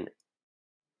 and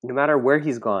no matter where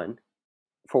he's gone,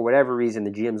 for whatever reason,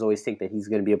 the GMs always think that he's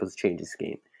going to be able to change his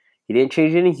game. He didn't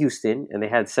change it in Houston, and they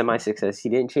had semi-success. He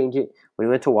didn't change it when he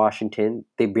went to Washington.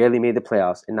 They barely made the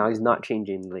playoffs, and now he's not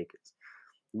changing the Lakers.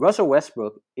 Russell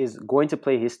Westbrook is going to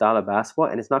play his style of basketball,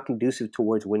 and it's not conducive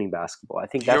towards winning basketball. I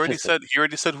think He already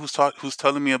said who's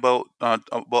telling me about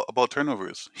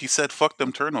turnovers. He said fuck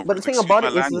them turnovers. But the thing about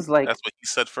it is like that's what he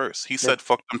said first. He said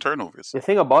fuck them turnovers. The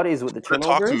thing about it is with the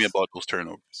turnovers. Talk to me about those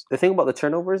turnovers. The thing about the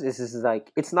turnovers is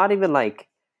like it's not even like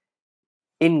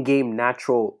in-game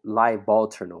natural live ball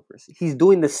turnovers. He's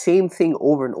doing the same thing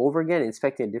over and over again and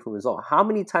expecting a different result. How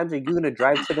many times are you going to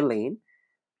drive to the lane,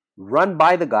 run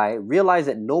by the guy, realize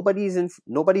that nobody's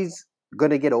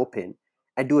going to get open,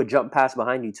 and do a jump pass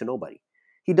behind you to nobody?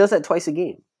 He does that twice a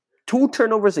game. 2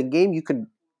 turnovers a game, you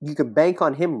could bank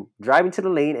on him driving to the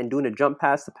lane and doing a jump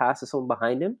pass to someone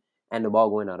behind him and the ball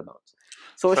going out of bounds.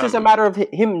 So it's just a matter of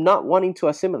him not wanting to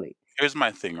assimilate. Here's my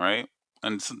thing, right?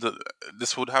 And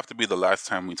this would have to be the last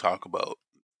time we talk about,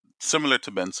 similar to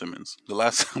Ben Simmons, the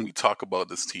last time we talk about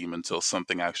this team until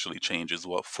something actually changes,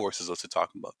 what forces us to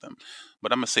talk about them.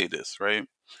 But I'm going to say this, right?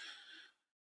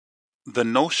 The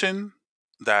notion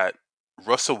that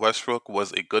Russell Westbrook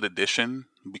was a good addition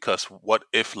because what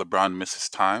if LeBron misses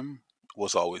time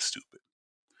was always stupid.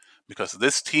 Because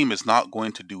this team is not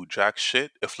going to do jack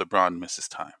shit if LeBron misses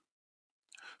time.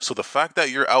 So the fact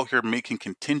that you're out here making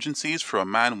contingencies for a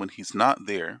man when he's not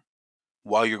there,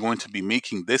 while you're going to be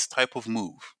making this type of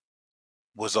move,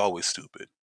 was always stupid.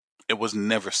 It was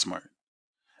never smart.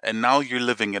 And now you're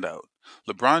living it out.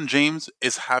 LeBron James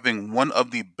is having one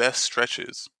of the best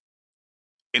stretches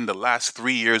in the last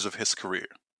 3 years of his career.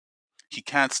 He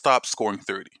can't stop scoring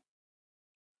 30.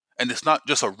 And it's not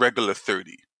just a regular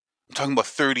 30. I'm talking about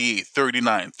 38,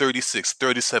 39, 36,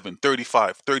 37,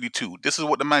 35, 32. This is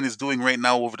what the man is doing right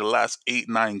now over the last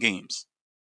 8-9 games.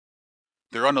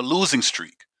 They're on a losing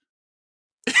streak.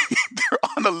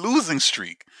 They're on a losing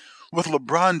streak with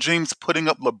LeBron James putting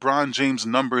up LeBron James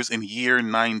numbers in year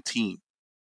 19.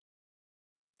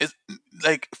 It's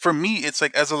like, for me, it's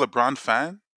like, as a LeBron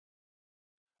fan,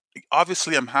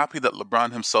 obviously I'm happy that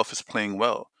LeBron himself is playing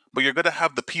well. But you're going to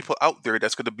have the people out there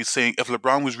that's going to be saying, if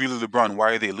LeBron was really LeBron,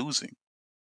 why are they losing?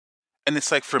 And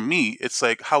it's like, for me, it's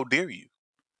like, how dare you?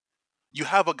 You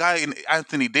have a guy in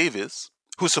Anthony Davis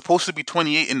who's supposed to be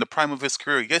 28 in the prime of his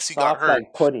career. Yes, he got hurt.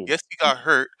 Yes, he got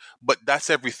hurt, but that's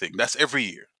everything. That's every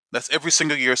year. That's every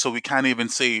single year, so we can't even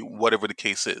say whatever the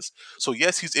case is. So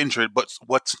yes, he's injured, but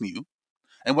what's new?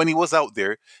 And when he was out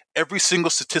there, every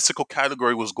single statistical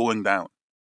category was going down.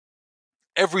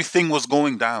 Everything was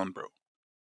going down, bro.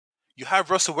 You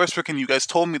have Russell Westbrook, and you guys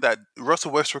told me that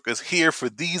Russell Westbrook is here for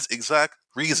these exact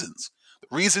reasons.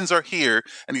 The reasons are here,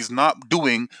 and he's not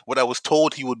doing what I was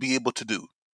told he would be able to do.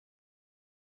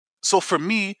 So for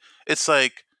me, it's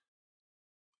like,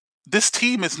 this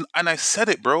team is, and I said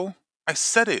it, bro. I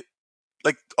said it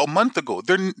like a month ago.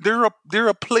 They're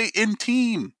a play-in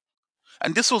team,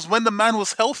 and this was when the man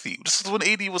was healthy. This is when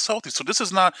AD was healthy. So this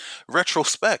is not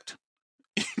retrospect.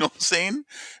 You know what I'm saying?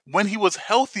 When he was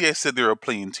healthy, I said they're a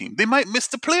playing team. They might miss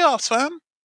the playoffs, fam.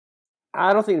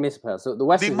 I don't think they miss the playoffs. So the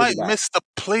West. They might miss the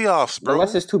playoffs, bro. The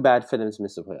West is too bad for them to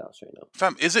miss the playoffs right now.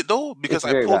 Fam, is it though? Because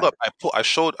I pulled up.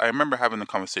 I remember having a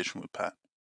conversation with Pat,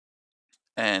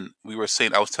 and we were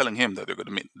saying, I was telling him that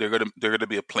they're gonna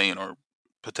be a play-in or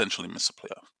potentially miss a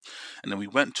playoff, and then we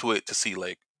went to it to see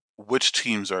like which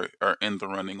teams are in the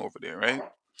running over there, right?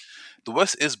 The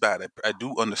West is bad. I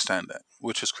do understand that,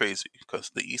 which is crazy because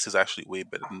the East is actually way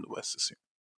better than the West this year.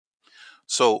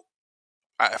 So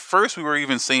at first we were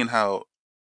even saying how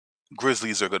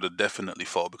Grizzlies are going to definitely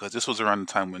fall because this was around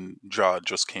the time when Ja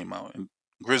just came out, and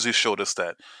Grizzlies showed us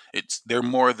that they're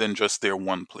more than just their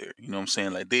one player. You know what I'm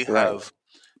saying? Like they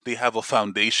have a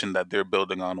foundation that they're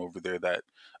building on over there that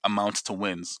amounts to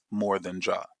wins more than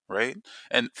Ja, right?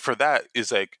 And for that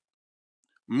is like,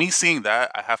 me seeing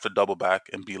that, I have to double back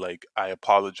and be like, I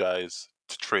apologize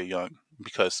to Trae Young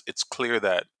because it's clear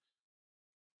that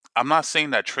I'm not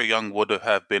saying that Trae Young would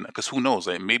have been, because who knows,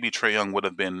 like maybe Trae Young would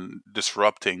have been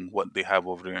disrupting what they have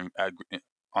over there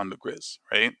on the Grizz,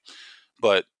 right?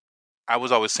 But I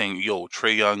was always saying, yo,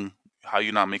 Trae Young, how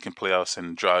you not making playoffs,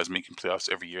 and Ja is making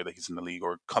playoffs every year that he's in the league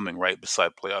or coming right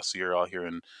beside playoffs. So you're out here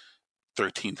in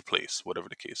 13th place, whatever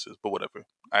the case is, but whatever.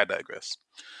 I digress.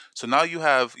 So now you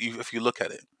have, if you look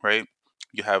at it, right,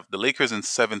 you have the Lakers in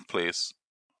 7th place,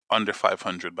 under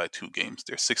 500 by 2 games.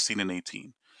 They're 16 and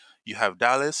 18. You have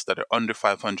Dallas that are under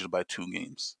 500 by 2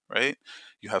 games, right?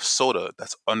 You have Soda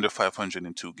that's under 500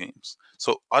 in 2 games.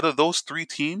 So out of those 3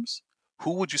 teams,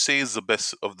 who would you say is the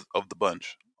best of the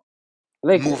bunch?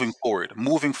 Lakers.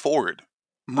 Moving forward.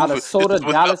 Out of Soda,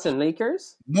 Dallas, and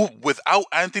Lakers? Without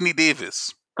Anthony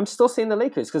Davis. I'm still saying the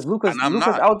Lakers because Luka's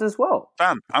out as well.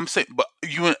 Fam, I'm saying, but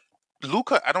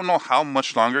Luka, I don't know how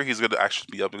much longer he's going to actually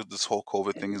be up because this whole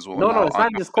COVID thing is going on. No, it's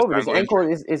not just COVID. His ankle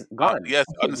is gone. Yes,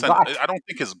 I understand. I don't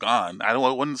think it's gone. I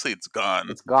wouldn't say it's gone.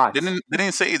 It's gone. They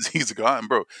didn't say he's gone,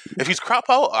 bro. If he's crop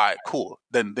out, all right, cool.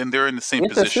 Then they're in the same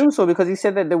position. Assume so because he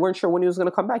said that they weren't sure when he was going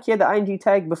to come back. He had the ING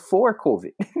tag before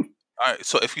COVID. All right,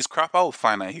 so if he's crop out,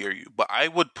 fine, I hear you. But I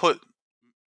would put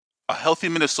a healthy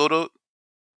Minnesota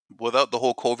without the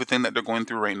whole COVID thing that they're going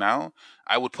through right now.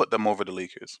 I would put them over the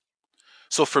Lakers.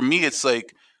 So for me, it's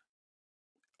like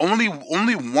only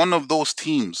one of those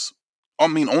teams. I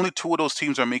mean, only two of those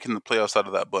teams are making the playoffs out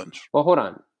of that bunch. Well, hold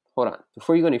on.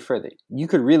 Before you go any further, you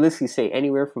could realistically say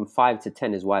anywhere from 5 to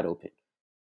 10 is wide open.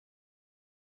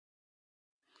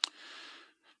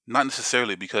 Not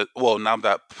necessarily because, well, now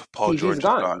that Paul George is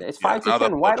gone. It's 5 to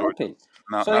 10 wide open.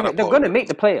 So they're going to make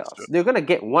the playoffs. They're going to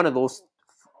get one of those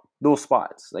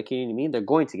spots. Like, you know what I mean? They're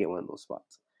going to get one of those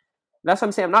spots. That's what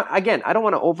I'm saying. I don't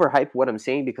want to overhype what I'm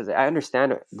saying because I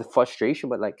understand the frustration,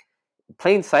 but like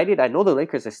plain sighted, I know the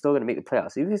Lakers are still going to make the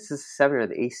playoffs. Even if it's the 7 or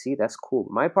the AC, that's cool.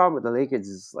 My problem with the Lakers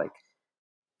is like,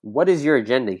 what is your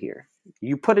agenda here?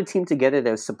 You put a team together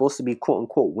that's supposed to be quote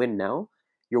unquote win now.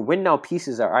 Your win now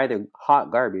pieces are either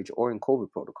hot garbage or in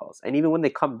COVID protocols. And even when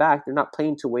they come back, they're not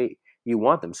playing to the way you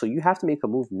want them. So you have to make a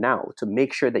move now to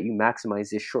make sure that you maximize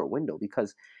this short window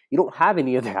because you don't have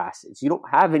any other assets. You don't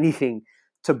have anything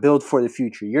to build for the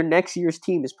future. Your next year's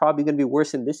team is probably going to be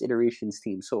worse than this iteration's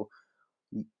team. So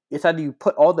it's either you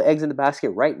put all the eggs in the basket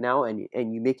right now and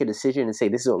you make a decision and say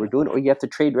this is what we're doing, or you have to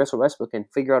trade Russell Westbrook and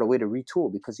figure out a way to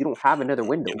retool because you don't have another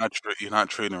window. You're not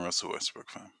trading Russell Westbrook,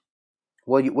 fam.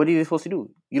 Well, what are you supposed to do?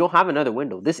 You don't have another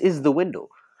window. This is the window.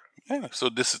 Yeah, so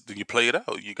you play it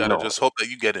out. You gotta just hope that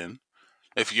you get in.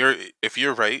 If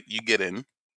you're right, you get in.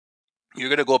 You're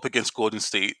going to go up against Golden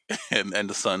State and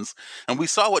the Suns. And we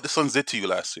saw what the Suns did to you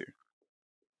last year.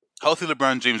 Healthy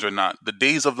LeBron James or not, the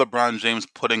days of LeBron James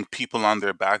putting people on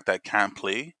their back that can't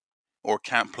play or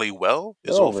can't play well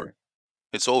is over.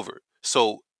 It's over.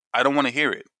 So I don't want to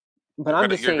hear it. But I'm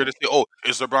just saying. You're going to say, oh,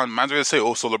 is LeBron? Man's going to say,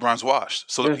 oh, so LeBron's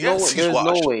washed. So he's washed.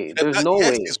 There's no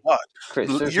way. He's washed.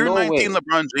 Chris, Year 19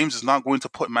 LeBron James is not going to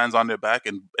put mans on their back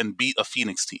and beat a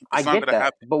Phoenix team. It's not going to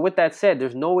happen. But with that said,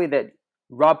 there's no way that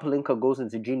Rob Pelinka goes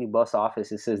into Jeannie Buss'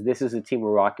 office and says, this is the team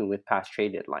we're rocking with past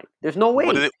trade deadline. There's no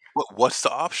way. What's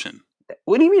the option?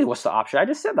 What do you mean, what's the option? I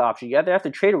just said the option. You either have to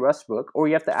trade Westbrook or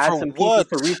you have to add some pieces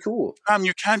to retool.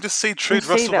 You can't just say trade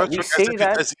Russell Westbrook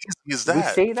as easy as that. We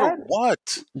say that? For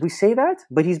what? We say that?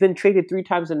 But he's been traded 3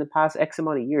 times in the past X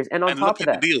amount of years. And on top of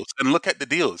that. Look at the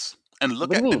deals.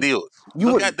 Look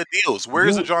at the deals. Where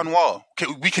is the John Wall?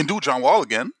 We can do John Wall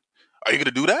again. Are you going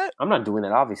to do that? I'm not doing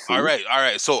that, obviously. All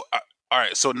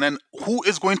right. So then who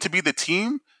is going to be the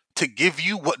team to give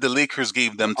you what the Lakers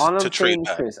gave them to trade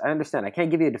back? Chris, I understand. I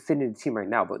can't give you a definitive team right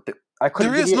now, but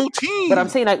there is no team. But I'm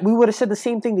saying we would have said the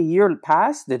same thing the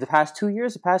past 2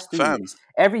 years, the past 3 years.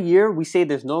 Every year we say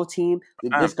there's no team.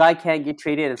 This guy can't get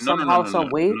traded, and somehow, some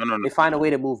way, they find a way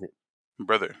to move it.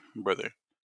 Brother.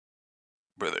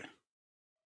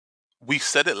 We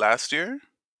said it last year,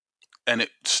 and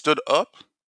it stood up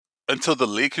until the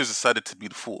Lakers decided to be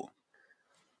the fool.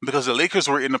 Because the Lakers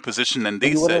were in a position and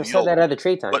they said that at the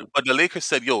trade time. But the Lakers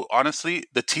said, yo, honestly,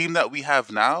 the team that we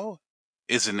have now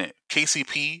isn't it.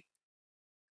 KCP,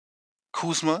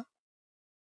 Kuzma,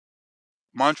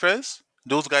 Montrez,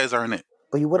 those guys aren't it.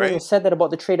 But you wouldn't have said that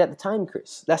about the trade at the time,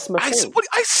 Chris. That's my point.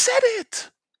 I said it.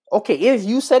 Okay, if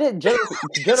you said it,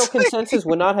 general consensus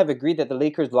would not have agreed that the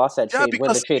Lakers lost that trade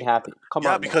when the trade happened. Come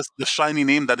on. Yeah, because the shiny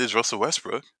name that is Russell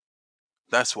Westbrook.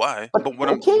 That's why. But what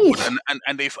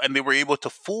and they were able to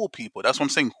fool people. That's what I'm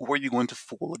saying. Who are you going to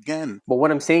fool again? But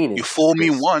what I'm saying is, you fool me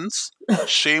once,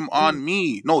 shame on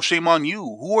me. No, shame on you.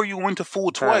 Who are you going to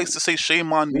fool twice to say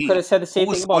shame on me? We could have said the same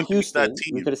thing about Houston.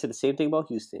 We could have said the same thing about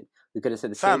Houston. We could have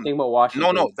said the same thing about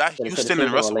Washington. No, that Houston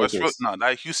and Russell Westbrook. No,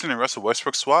 that Houston and Russell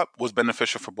Westbrook swap was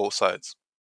beneficial for both sides.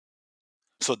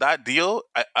 So that deal,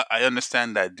 I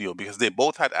understand that deal because they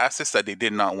both had assets that they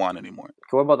did not want anymore.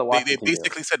 So what about the Washington They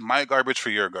basically said my garbage for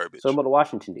your garbage. So what about the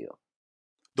Washington deal?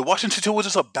 The Washington deal was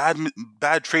just a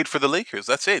bad trade for the Lakers.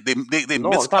 That's it. They No,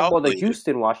 I'm talking about the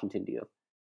Houston-Washington deal.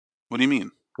 What do you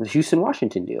mean? The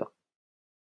Houston-Washington deal.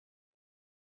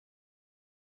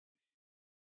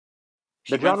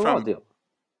 The John Wall deal.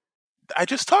 I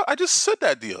just said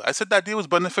that deal. I said that deal was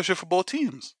beneficial for both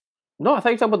teams. No, I thought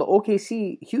you were talking about the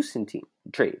OKC Houston team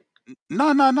trade.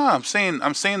 No, no, no. I'm saying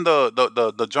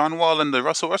the John Wall and the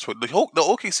Russell Westbrook. The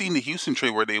OKC and the Houston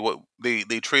trade where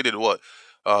they traded what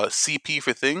CP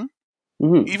for thing.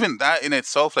 Hmm. Even that in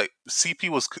itself, like CP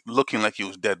was looking like he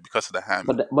was dead because of the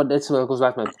hammy. But that's what goes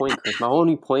back to my point, Chris. My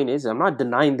only point is I'm not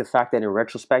denying the fact that in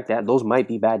retrospect that those might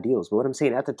be bad deals. But what I'm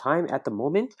saying at the time, at the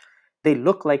moment, they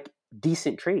look like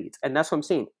decent trades, and that's what I'm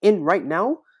saying. In right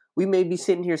now, we may be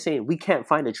sitting here saying we can't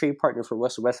find a trade partner for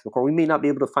Russell Westbrook, or we may not be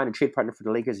able to find a trade partner for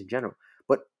the Lakers in general.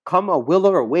 But come a will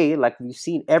or a way, like we've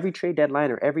seen every trade deadline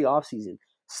or every offseason,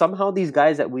 somehow these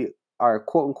guys that we are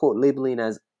quote unquote labeling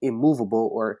as immovable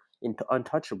or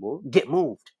untouchable get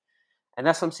moved. And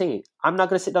that's what I'm saying. I'm not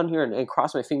going to sit down here and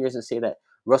cross my fingers and say that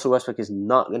Russell Westbrook is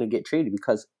not going to get traded,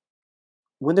 because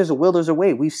when there's a will, there's a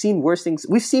way. We've seen worse things.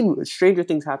 We've seen stranger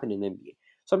things happen in the NBA.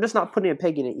 So I'm just not putting a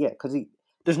peg in it yet, because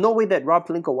there's no way that Rob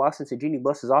Pelinka walks into Jeannie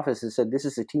Buss's office and said, this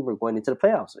is the team we're going into the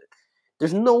playoffs with.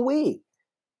 There's no way.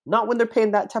 Not when they're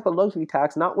paying that type of luxury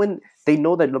tax. Not when they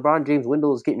know that LeBron James'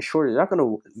 window is getting shorter. They're not going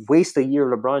to waste a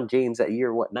year of LeBron James at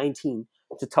year, 19,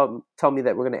 to tell me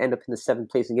that we're going to end up in the 7th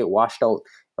place and get washed out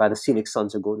by the Phoenix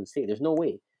Suns or Golden State. There's no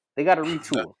way. They got to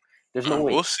retool. There's no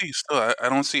way. We'll see. Still, I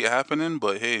don't see it happening.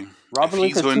 But hey, Rob if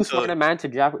he's Pelinka's going too smart to, a man to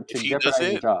if he does jeopardize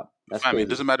his it, job. That's I mean, it crazy.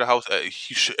 doesn't matter how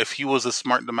if he was a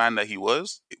smart man that he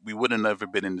was, we would have never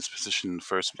been in this position in the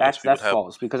first place. That's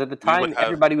false, because at the time have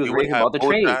everybody was we would raving have about the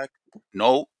trade. Bojack.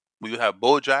 No, we would have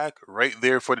Bojack right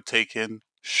there for the taking,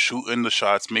 shooting the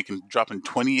shots, dropping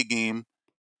 20 a game,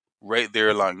 right there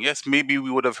along. Yes, maybe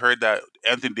we would have heard that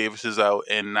Anthony Davis is out,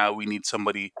 and now we need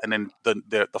somebody. And then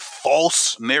the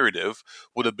false narrative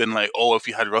would have been like, oh, if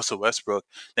you had Russell Westbrook,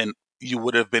 then you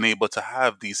would have been able to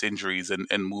have these injuries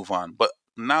and move on. But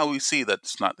now we see that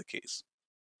it's not the case.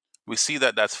 We see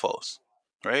that that's false,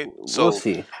 right? So We'll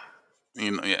see.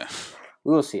 yeah.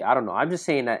 We'll see. I don't know. I'm just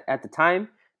saying that at the time,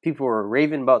 people were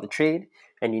raving about the trade,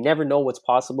 and you never know what's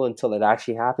possible until it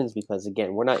actually happens, because,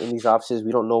 again, we're not in these offices.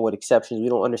 We don't know what exceptions. We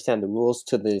don't understand the rules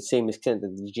to the same extent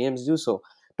that the GMs do. So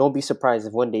don't be surprised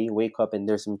if one day you wake up and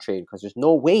there's some trade, because there's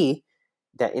no way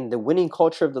that in the winning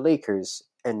culture of the Lakers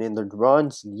and in the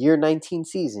LeBron's year 19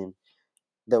 season,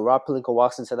 that Rob Pelinka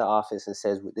walks into the office and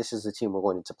says, this is the team we're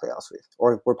going into playoffs with,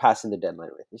 or we're passing the deadline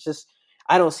with. It's just,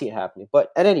 I don't see it happening. But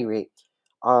at any rate,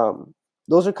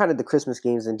 those are kind of the Christmas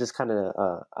games, and just kind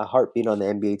of a heartbeat on the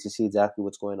NBA to see exactly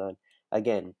what's going on.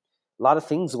 Again, a lot of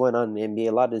things going on in the NBA,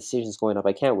 a lot of decisions going up.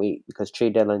 I can't wait, because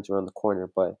trade deadlines are around the corner.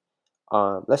 But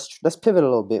let's pivot a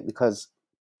little bit, because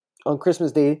on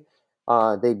Christmas Day,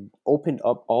 they opened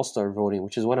up All-Star voting,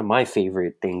 which is one of my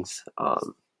favorite things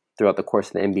throughout the course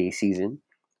of the NBA season.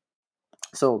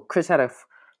 So Chris had a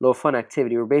little fun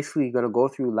activity. We're basically going to go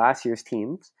through last year's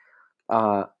teams.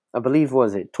 I believe,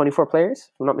 was it 24 players,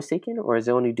 if I'm not mistaken, or is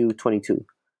it only do 22?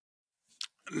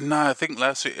 No, I think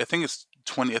last year, I think it's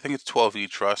 20. I think it's 12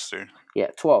 each roster. Yeah,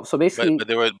 12. So basically, but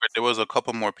there was a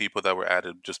couple more people that were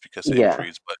added just because of Yeah.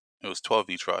 injuries, but it was 12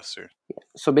 each roster.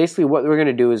 So basically, what we're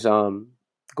gonna do is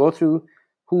go through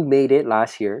who made it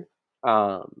last year,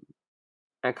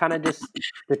 and kind of just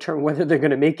determine whether they're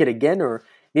gonna make it again, or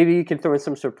maybe you can throw in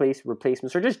some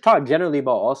replacements, or just talk generally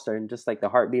about All-Star and just like the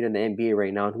heartbeat in the NBA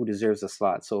right now and who deserves a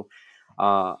slot. So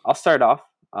I'll start off.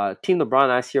 Team LeBron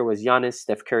last year was Giannis,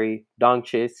 Steph Curry,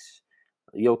 Doncic,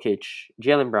 Jokic,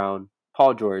 Jaylen Brown,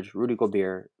 Paul George, Rudy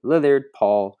Gobert, Lillard,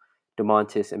 Paul,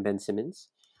 DeMontis, and Ben Simmons.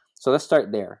 So let's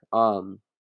start there. And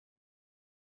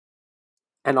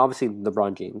obviously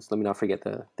LeBron James. Let me not forget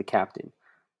the captain.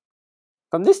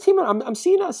 From this team, I'm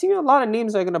seeing a lot of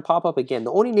names that are going to pop up again.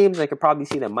 The only names I could probably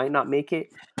see that might not make it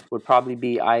would probably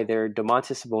be either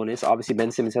Domantas Sabonis. Obviously,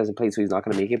 Ben Simmons hasn't played, so he's not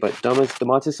going to make it. But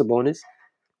Domantas Sabonis,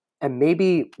 and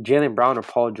maybe Jaylen Brown or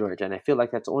Paul George. And I feel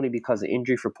like that's only because of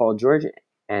injury for Paul George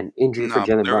and injury for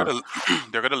Jaylen Brown.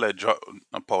 They're going to let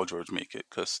Paul George make it,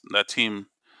 because that team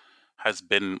has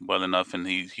been well enough, and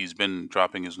he's been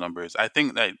dropping his numbers. I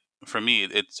think that for me,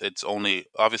 it's only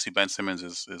obviously Ben Simmons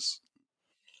is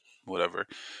whatever,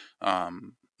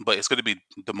 but it's going to be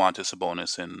Domantas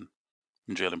Sabonis and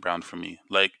Jaylen Brown for me.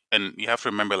 Like, and you have to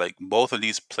remember, like, both of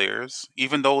these players,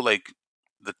 even though like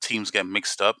the teams get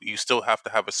mixed up, you still have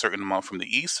to have a certain amount from the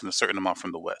East and a certain amount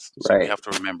from the West. So Right. you have to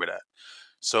remember that.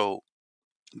 So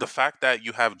the fact that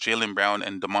you have Jaylen Brown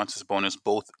and Domantas Sabonis,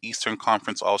 both Eastern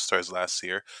Conference All-Stars last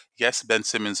year, yes, Ben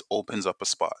Simmons opens up a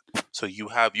spot. So you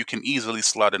can easily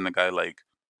slot in a guy like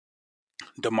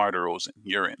DeMar DeRozan.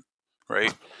 You're in,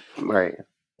 right? Right.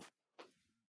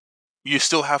 You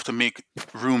still have to make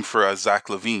room for a Zach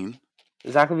LaVine.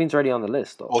 Zach LaVine's already on the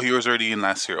list, though. Oh, he was already in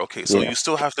last year. Okay, so Yeah. you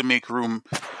still have to make room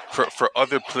for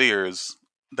other players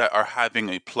that are having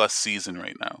a plus season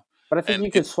right now. But I think And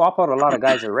you could swap out a lot of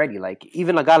guys already. Like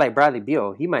even a guy like Bradley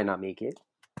Beal, he might not make it.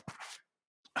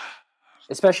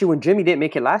 Especially when Jimmy didn't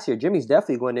make it last year. Jimmy's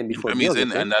definitely going in before Beal Jimmy's gets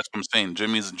in, in. and that's what I'm saying.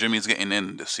 Jimmy's getting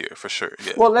in this year for sure.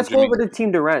 Yeah. Well, let's go Jimmy's, over the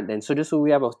Team Durant then. So just so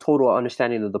we have a total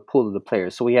understanding of the pool of the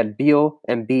players. So we had Beal,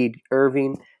 Embiid,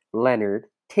 Irving, Leonard,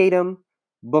 Tatum,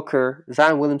 Booker,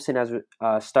 Zion Williamson as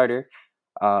starter.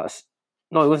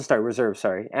 No, he wasn't starter, reserve,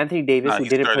 sorry. Anthony Davis, who he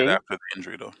didn't started play. after the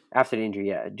injury, though. After the injury,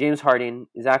 yeah. James Harden,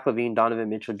 Zach LaVine, Donovan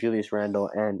Mitchell, Julius Randle,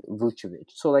 and Vucevic.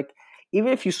 So, like,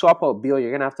 even if you swap out Beal,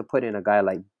 you're going to have to put in a guy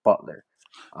like Butler.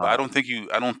 But I don't think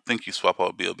you swap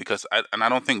out Beal because I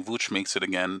don't think Vooch makes it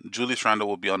again. Julius Randle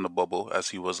will be on the bubble as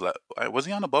he was. Was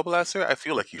he on the bubble last year? I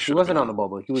feel like he should. He wasn't on the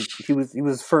bubble. He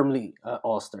was firmly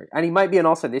All-Star, and he might be an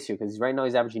All-Star this year because right now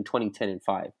he's averaging 20, 10, and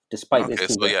 5, despite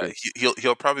this team. Okay, so yeah,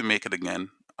 he'll probably make it again.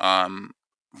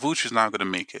 Vooch is not going to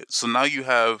make it. So now you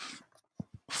have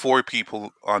 4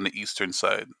 people on the Eastern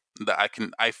side that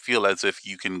I feel as if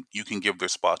you can give their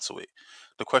spots away.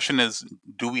 The question is,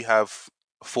 do we have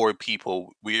 4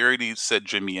 people? We already said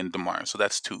Jimmy and DeMar, so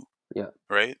that's 2. Yeah.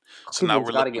 Right? So now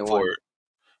we're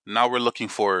looking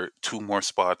for 2 more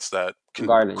spots that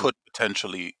could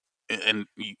potentially, and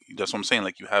that's what I'm saying.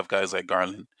 Like you have guys like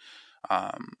Garland,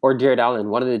 or Jared Allen,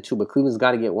 one of the 2, but Cleveland's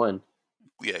got to get one.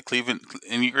 Yeah, Cleveland,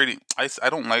 and you already.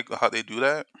 I don't like how they do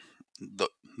that.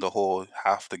 The whole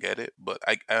have to get it, but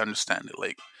I understand it.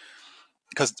 Like,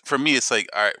 because for me, it's like,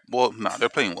 all right, well, no, they're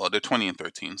playing well. They're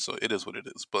 20-13, so it is what it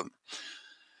is. But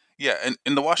yeah, and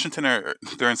in the Washington,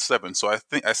 they're in 7, so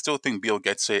I still think Beal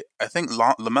gets it. I think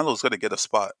LaMelo's gonna get a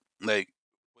spot. Like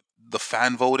the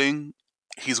fan voting,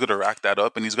 he's gonna rack that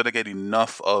up, and he's gonna get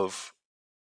enough of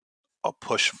a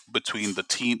push between the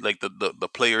team, like the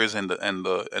players and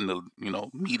the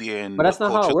media and. But that's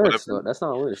not how it works, though. That's not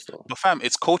how it works, though. But fam,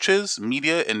 it's coaches,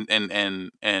 media, and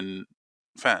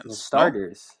fans. The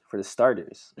starters for the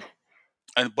starters.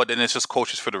 But then it's just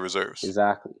coaches for the reserves.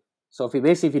 Exactly. So if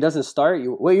he doesn't start,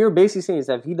 what you're basically saying is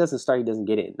that if he doesn't start, he doesn't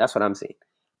get in. That's what I'm saying.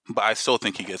 But I still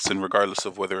think he gets in, regardless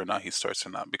of whether or not he starts or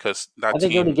not, because I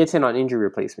think he only gets in on injury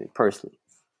replacement, personally.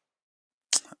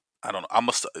 I don't know. I'm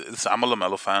a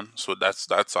LaMelo fan, so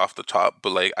that's off the top.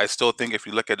 But like, I still think if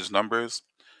you look at his numbers,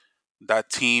 that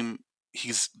team,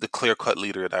 he's the clear-cut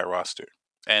leader of that roster,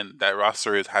 and that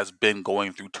roster has been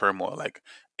going through turmoil like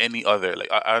any other.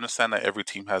 Like I understand that every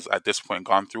team has at this point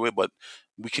gone through it, but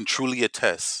we can truly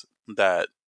attest that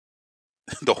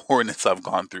the Hornets have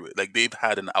gone through it. Like they've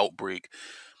had an outbreak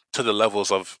to the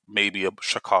levels of maybe a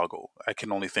Chicago. I can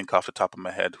only think off the top of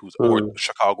my head or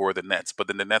Chicago or the Nets, but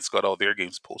then the Nets got all their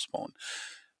games postponed.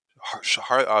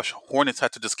 Hornets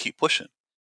had to just keep pushing.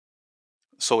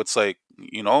 So it's like,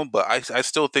 but I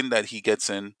still think that he gets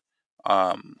in.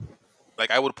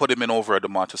 Like I would put him in over a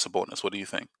Domantas Sabonis. What do you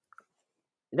think?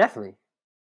 Definitely.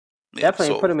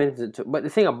 Definitely put him in. But the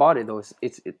thing about it, though, is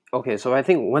it's okay. So I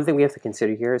think one thing we have to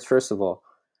consider here is, first of all,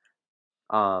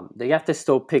 they have to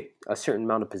still pick a certain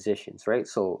amount of positions, right?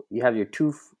 So you have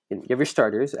your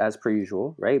starters as per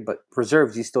usual, right? But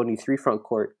reserves, you still need 3 front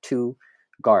court, 2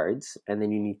 guards, and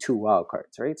then you need 2 wild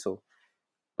cards, right? So,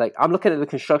 like, I'm looking at the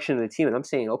construction of the team, and I'm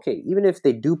saying, okay, even if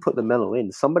they do put LaMelo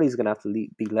in, somebody's gonna have to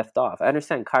be left off. I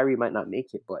understand Kyrie might not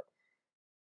make it, but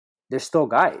there's still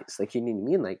guys, like, you know what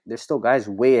I mean? Like, there's still guys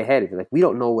way ahead of you. Like, we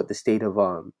don't know what the state of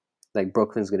like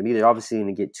Brooklyn's gonna be. They're obviously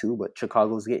gonna get 2, but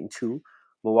Chicago's getting 2.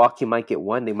 Milwaukee might get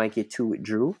 1. They might get 2 with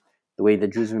Drew. The way that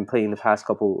Drew's been playing the past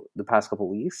couple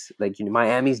weeks, like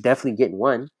Miami's definitely getting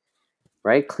 1,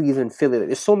 right? Cleveland, Philly.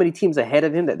 There's so many teams ahead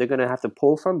of him that they're gonna have to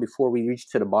pull from before we reach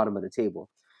to the bottom of the table.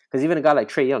 Because even a guy like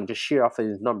Trae Young, just sheer off of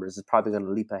his numbers, is probably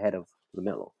gonna leap ahead of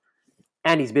LaMelo,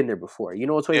 and he's been there before. You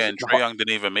know what's and Trae Young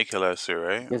didn't even make it last year,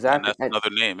 right? Exactly. And that's another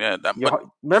name, yeah.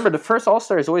 Remember, the first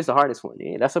All-Star is always the hardest one.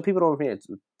 Yeah? That's what people don't forget.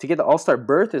 To get the All-Star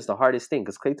berth is the hardest thing,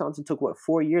 because Klay Thompson took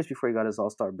 4 years before he got his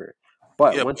All-Star berth.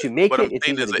 But once you make it, it's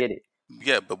easy to get it.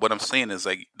 Yeah, but what I'm saying is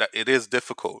like that it is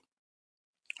difficult,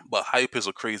 but hype is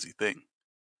a crazy thing.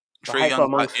 Trae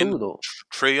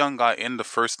Young got in the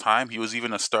first time. He was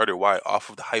even a starter. Why? Off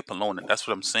of the hype alone, and that's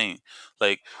what I'm saying.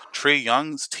 Like Trae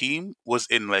Young's team was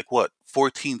in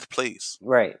 14th place,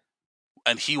 right?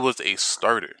 And he was a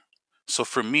starter. So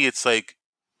for me, it's like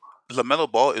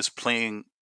LaMelo Ball is playing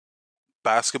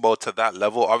basketball to that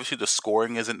level. Obviously, the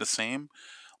scoring isn't the same,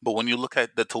 but when you look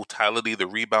at the totality, the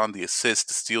rebound, the assists,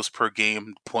 the steals per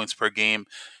game, points per game,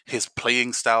 his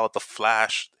playing style, the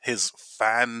flash, his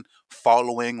fan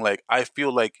following, like I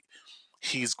feel like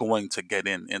he's going to get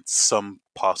in some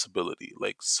possibility,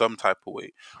 like some type of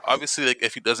way. Obviously, like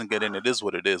if he doesn't get in, it is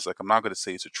what it is. Like I'm not going to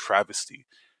say it's a travesty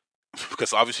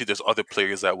because obviously there's other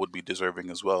players that would be deserving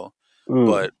as well.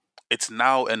 But It's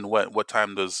now, and what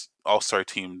time does All-Star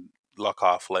team lock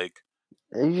off? Like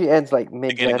It usually ends like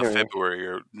beginning of mid-January. February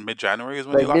or mid-January is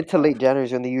when they Like lock mid to late January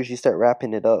is when they usually start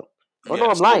wrapping it up. Oh no, Yeah,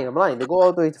 I'm so lying. They go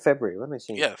all the way to February. What am I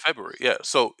saying? yeah, February. Yeah.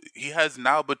 So he has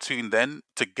now between then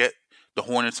to get the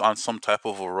Hornets on some type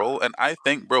of a roll. And I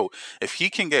think, bro, if he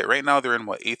can get right now they're in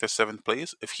what, eighth or seventh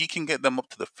place. If he can get them up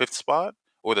to the fifth spot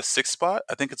or the sixth spot,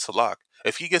 I think it's a lock.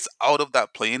 If he gets out of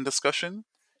that play-in discussion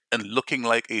and looking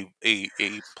like a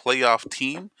playoff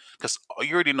team, because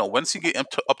you already know once you get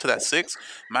up to that six,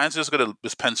 man's just gonna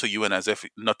just pencil you in as if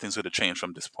nothing's gonna change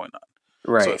from this point on.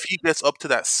 So Right. if he gets up to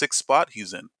that sixth spot,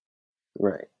 he's in.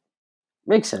 Right.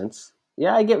 Makes sense.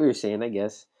 Yeah, I get what you're saying, I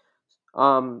guess.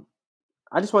 Um,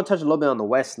 I just want to touch a little bit on the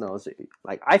West now. So,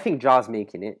 like, I think Ja's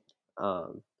making it. I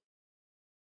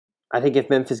think if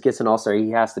Memphis gets an All-Star,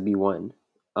 he has to be one.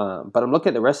 But I'm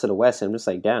looking at the rest of the West, and I'm just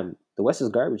like, damn, the West is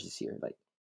garbage this year. Like,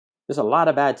 there's a lot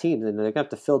of bad teams, and they're going to have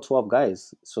to fill 12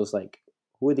 guys. So it's like,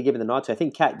 who are they giving the nod to? I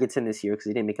think Cat gets in this year because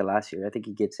he didn't make it last year. I think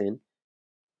he gets in.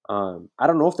 I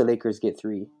don't know if the Lakers get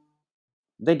 3.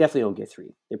 They definitely don't get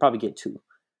 3. They probably get 2.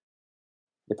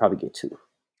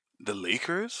 The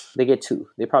Lakers? They get 2.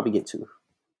 They probably get 2.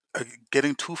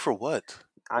 Getting 2 for what?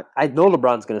 I know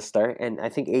LeBron's going to start, and I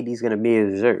think AD's going to be a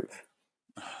reserve.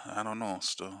 I don't know.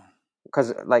 Still,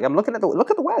 because like I'm looking at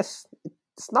the West.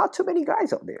 It's not too many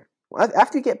guys out there.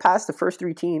 After you get past the first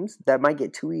 3 teams that might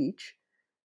get 2 each,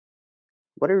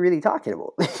 what are we really talking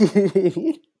about?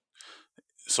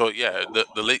 so yeah,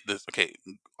 okay.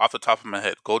 Off the top of my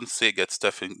head, Golden State gets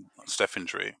Stephen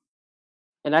Dre.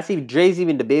 And I see Dre's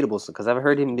even debatable because I've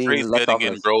heard him being Dre's left getting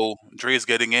off. in, bro. Dre's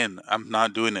getting in. I'm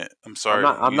not doing it. I'm sorry.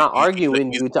 I'm not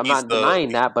arguing you. I'm not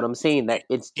denying that, but I'm saying that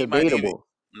it's debatable.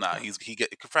 Nah, he's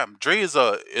fam. Dre is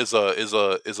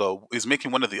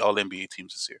making one of the All NBA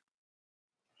teams this year.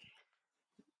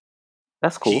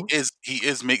 That's cool. He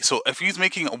is make so if he's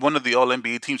making one of the All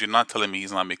NBA teams, you're not telling me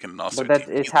he's not making an All-Star team.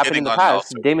 It's happened in the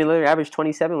past. Damian Lillard averaged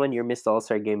 27 one year, missed the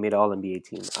All-Star game, made All NBA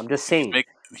team. I'm just saying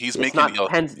he's making the All-Star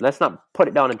pen. Let's not put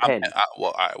it down in pen.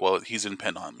 Well, he's in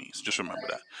pen on me. So just remember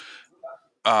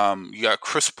that. You got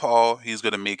Chris Paul. He's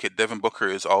gonna make it. Devin Booker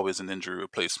is always an injury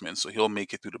replacement, so he'll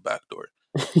make it through the back door.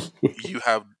 You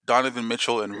have Donovan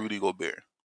Mitchell and Rudy Gobert,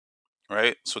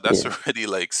 right? So that's already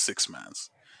like 6 mans.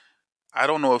 I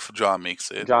don't know if Ja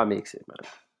makes it. Ja makes it, man.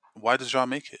 Why does Ja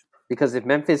make it? Because if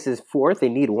Memphis is 4th, they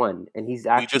need 1, and he's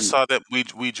actually. We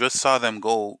just saw them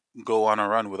go on a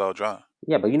run without Ja.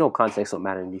 Yeah, but you know context don't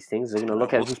matter in these things. They're gonna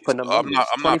look at who's putting up numbers.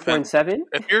 I'm 24 and 7.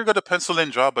 If you're gonna pencil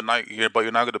in Ja, but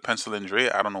you're not gonna pencil in Dre,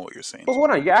 I don't know what you're saying. But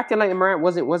hold on, you're acting like Morant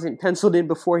wasn't penciled in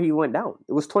before he went down.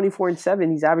 It was 24 and 7.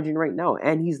 He's averaging right now,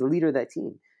 and he's the leader of that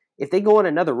team. If they go on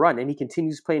another run and he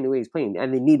continues playing the way he's playing,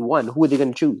 and they need 1, who are they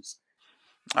gonna choose?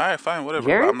 All right, fine, whatever.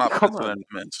 Gary? I'm not penciling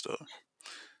him in still.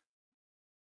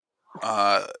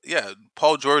 Yeah,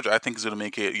 Paul George, I think is gonna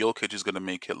make it. Jokic is gonna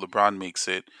make it. LeBron makes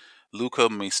it. Luka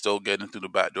may still get in through the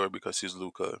back door because he's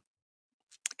Luka.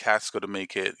 Cat's gonna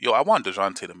make it. Yo, I want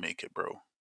DeJounte to make it, bro.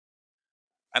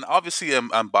 And obviously,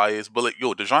 I'm biased, but like,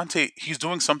 yo, DeJounte, he's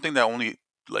doing something that only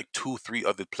like 2-3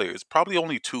 other players, probably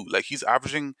only 2. Like he's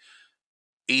averaging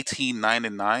 18, 9,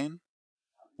 and 9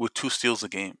 with 2 steals a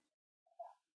game.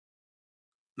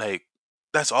 Like,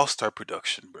 that's all-star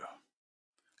production, bro.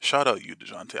 Shout out you,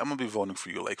 DeJounte. I'm gonna be voting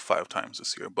for you like 5 times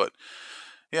this year. But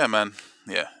yeah, man.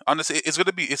 Yeah. Honestly,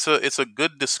 it's a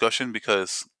good discussion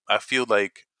because I feel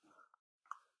like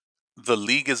the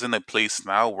league is in a place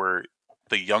now where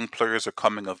the young players are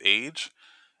coming of age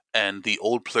and the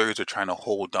old players are trying to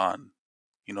hold on.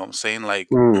 You know what I'm saying? Like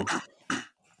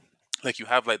like you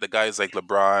have like the guys like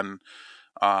LeBron,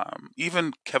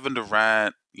 even Kevin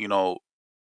Durant, you know,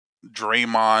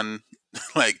 Draymond,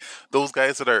 like those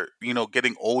guys that are, you know,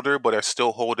 getting older but are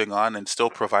still holding on and still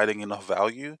providing enough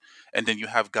value. And then you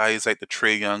have guys like the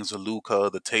Trae Youngs, the Luka,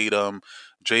 the Tatum,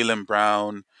 Jaylen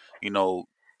Brown, you know,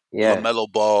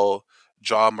 LaMelo Ball,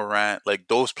 Ja Morant. Like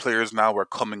those players now are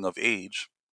coming of age.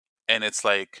 And it's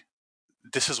like,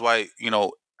 this is why, you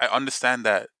know, I understand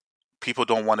that people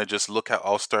don't want to just look at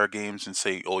all-star games and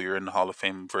say, oh, you're in the Hall of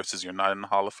Fame versus you're not in the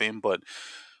Hall of Fame. But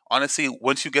honestly,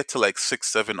 once you get to like 6,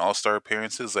 7 all-star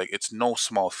appearances, like it's no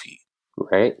small feat.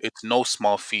 Right. It's no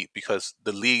small feat because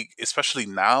the league, especially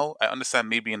now, I understand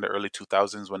maybe in the early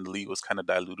 2000s when the league was kind of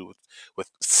diluted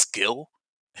with skill,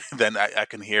 then I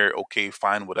can hear, okay,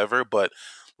 fine, whatever. But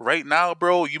right now,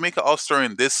 bro, you make an all-star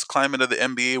in this climate of the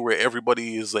NBA where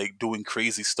everybody is like doing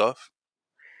crazy stuff.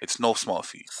 It's no small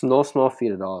feat. It's no small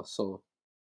feat at all. So,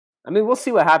 I mean, we'll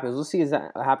see what happens. We'll see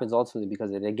what happens ultimately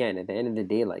because, again, at the end of the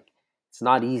day, like, it's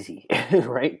not easy,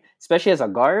 right? Especially as a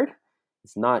guard.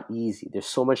 It's not easy. There's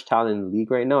so much talent in the league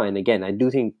right now, and again, I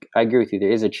do think I agree with you.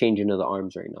 There is a change into the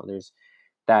arms right now. There's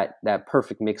that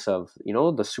perfect mix of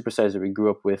the superstars that we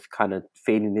grew up with kind of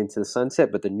fading into the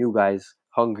sunset, but the new guys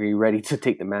hungry, ready to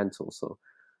take the mantle. So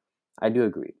I do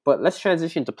agree. But let's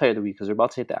transition to player of the week because we're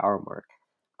about to hit the hour mark.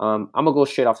 I'm gonna go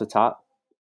straight off the top.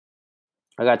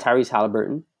 I got Tyrese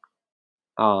Halliburton.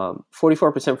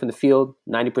 44% from the field,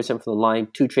 90% from the line,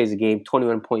 2 trades a game,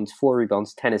 21 points, 4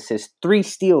 rebounds, 10 assists, 3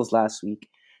 steals last week,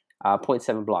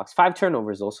 0.7 blocks, 5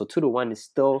 turnovers also. 2-1 is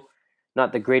still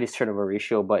not the greatest turnover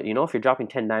ratio, but if you're dropping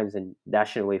 10 dimes and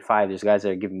dashing away 5, there's guys that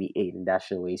are giving me 8 and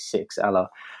dashing away 6, a la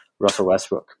Russell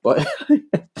Westbrook. But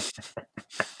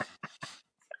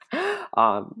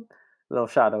little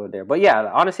shout out there. But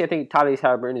yeah, honestly, I think Tyrese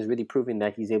Halliburton is really proving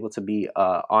that he's able to be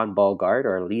a on-ball guard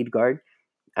or a lead guard.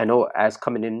 I know as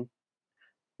coming in,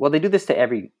 well, they do this to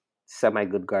every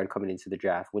semi-good guard coming into the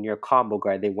draft. When you're a combo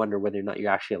guard, they wonder whether or not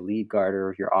you're actually a lead guard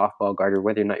or if you're off-ball guard or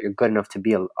whether or not you're good enough to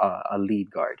be a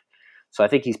lead guard. So I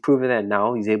think he's proven that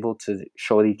now. He's able to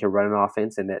show that he can run an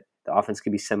offense and that the offense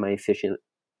can be semi-efficient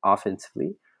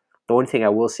offensively. The only thing I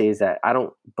will say is that I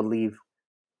don't believe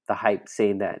the hype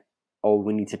saying that, oh,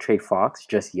 we need to trade Fox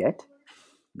just yet.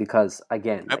 Because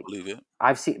again, I believe it.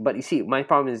 I've seen, but you see, my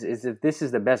problem is if this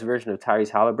is the best version of Tyrese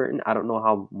Halliburton, I don't know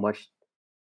how much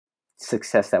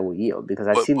success that will yield because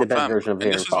I've seen the best version of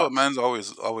Aaron Fox. And this is what man's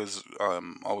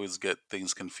always get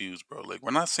things confused, bro. Like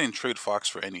we're not saying trade Fox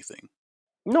for anything.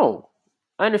 No,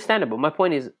 I understand it, but my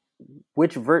point is,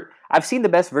 I've seen the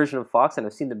best version of Fox and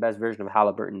I've seen the best version of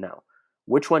Halliburton now.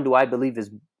 Which one do I believe is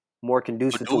more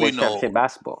conducive to championship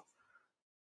basketball?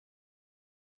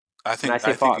 I think it's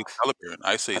Halliburton.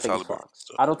 I say it's Halliburton.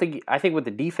 So. I think with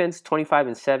the defense,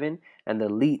 25-7, and the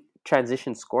elite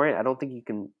transition scoring, I don't think you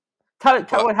can.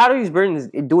 What Halliburton is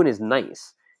doing is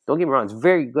nice. Don't get me wrong, it's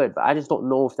very good, but I just don't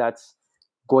know if that's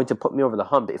going to put me over the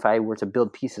hump if I were to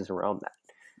build pieces around that.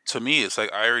 To me, it's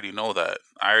like I already know that.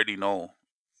 I already know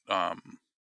my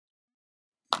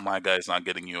guy's not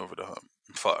getting you over the hump.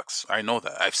 Fox. I know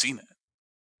that. I've seen it.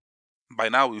 By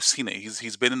now we've seen it.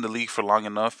 He's been in the league for long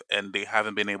enough, and they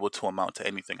haven't been able to amount to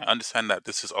anything. I understand that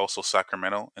this is also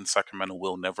Sacramento, and Sacramento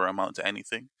will never amount to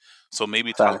anything. So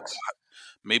maybe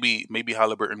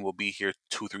Halliburton will be here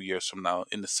 2-3 years from now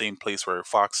in the same place where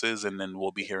Fox is, and then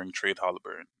we'll be hearing trade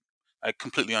Halliburton. I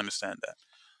completely understand that,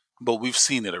 but we've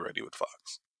seen it already with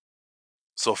Fox.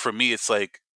 So for me, it's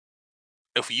like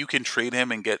if you can trade him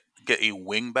and get a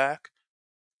wing back,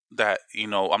 that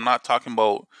I'm not talking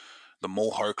about the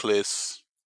Mo Harkless,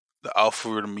 the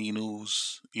Alfred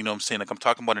Aminus, you know what I'm saying? Like, I'm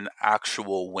talking about an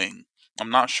actual wing.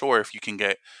 I'm not sure if you can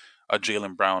get a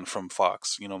Jaylen Brown from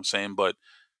Fox, you know what I'm saying? But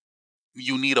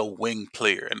you need a wing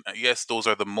player. And yes, those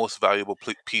are the most valuable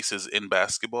pieces in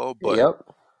basketball.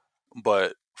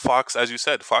 But Fox, as you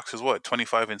said, Fox is what,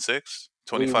 25-6?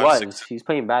 25-6. He's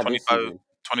playing bad this season.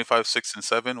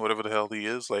 25-6-7, whatever the hell he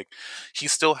is. Like, he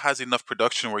still has enough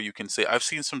production where you can say, I've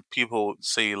seen some people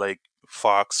say, like,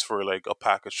 Fox for like a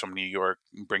package from New York,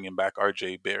 bringing back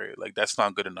RJ Barrett. Like, that's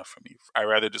not good enough for me. I'd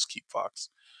rather just keep Fox,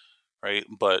 right?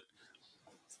 But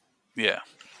yeah,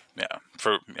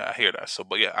 I hear that. So,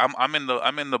 but yeah, I'm in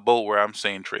the boat where I'm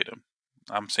saying trade him.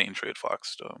 I'm saying trade Fox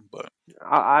still, but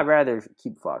I'd rather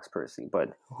keep Fox personally.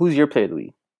 But who's your player of the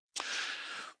week?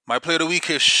 My player of the week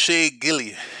is Shai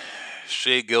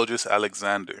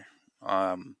Gilgeous-Alexander.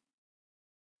 I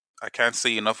can't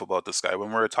say enough about this guy. When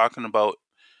we were talking about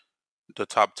the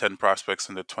top 10 prospects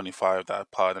in the 25,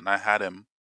 that pod, and I had him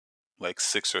like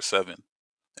 6 or 7.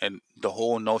 And the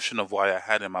whole notion of why I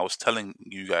had him, I was telling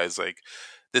you guys, like,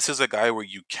 this is a guy where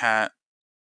you can't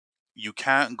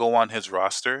go on his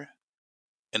roster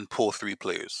and pull 3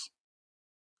 players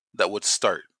that would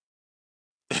start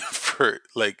for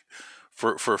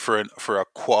a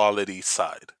quality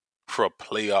side, for a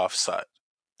playoff side,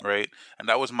 right? And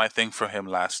that was my thing for him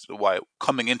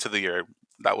coming into the year.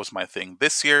 That was my thing.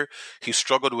 This year, he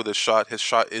struggled with his shot. His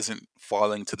shot isn't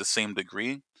falling to the same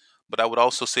degree, but I would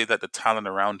also say that the talent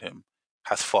around him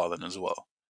has fallen as well.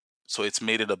 So it's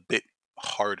made it a bit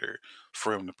harder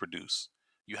for him to produce.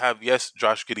 You have, yes,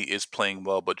 Josh Giddey is playing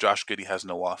well, but Josh Giddey has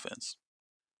no offense.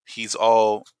 He's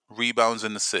all rebounds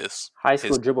and assists. High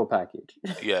school dribble package.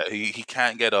 Yeah, he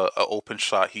can't get a open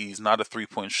shot. He's not a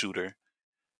 3-point shooter.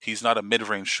 He's not a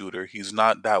mid-range shooter. He's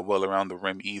not that well around the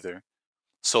rim either.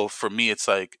 So for me, it's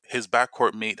like his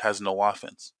backcourt mate has no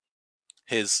offense.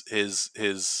 His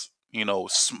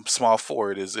small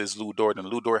forward is Lu Dort, and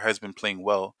Lu Dort has been playing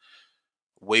well,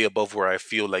 way above where I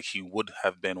feel like he would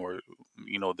have been, or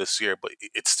this year. But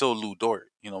it's still Lu Dort.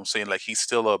 You know what I'm saying? Like, he's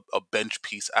still a bench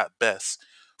piece at best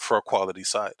for a quality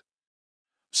side.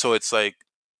 So it's like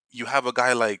you have a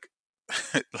guy like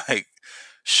like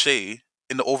Shea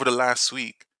over the last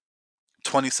week,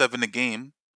 27 a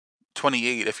game,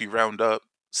 28 if you round up,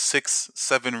 6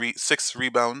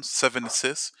 rebounds, 7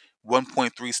 assists,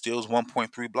 1.3 steals,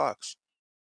 1.3 blocks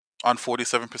on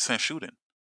 47% shooting.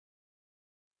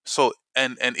 So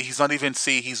and he's not even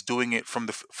say he's doing it from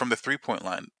the 3-point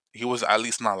line. He was, at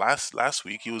least not last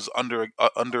week. He was under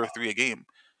a 3 a game.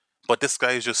 But this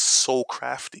guy is just so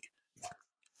crafty.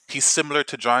 He's similar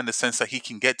to Ja in the sense that he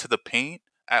can get to the paint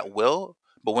at will,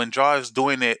 but when Ja is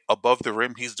doing it above the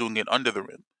rim, he's doing it under the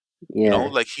rim. Yeah.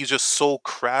 Like, he's just so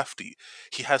crafty.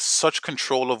 He has such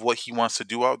control of what he wants to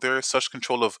do out there, such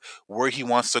control of where he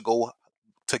wants to go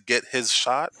to get his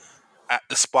shot at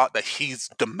the spot that he's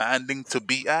demanding to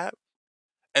be at.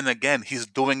 And again, he's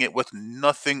doing it with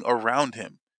nothing around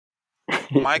him.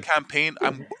 My campaign,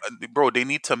 bro, they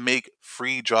need to make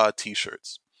free Ja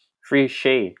t-shirts. Free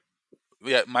Shea.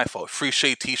 Yeah, my fault. Free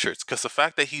Shea t-shirts. Because the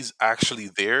fact that he's actually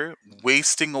there,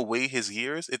 wasting away his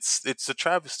years, it's a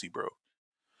travesty, bro.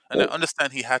 And I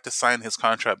understand he had to sign his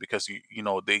contract because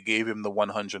they gave him the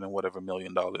 100 and whatever $1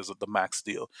 million of the max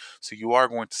deal. So you are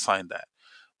going to sign that.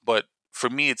 But for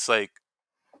me, it's like,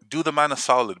 do the man a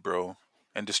solid, bro,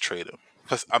 and just trade him.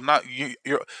 Because I'm not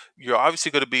you're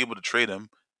obviously going to be able to trade him.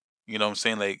 You know what I'm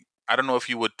saying? Like, I don't know if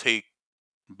you would take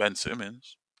Ben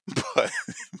Simmons,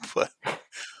 but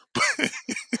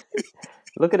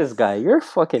Look at this guy. You're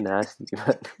fucking nasty,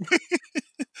 man.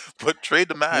 but trade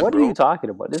the man, What bro. are you talking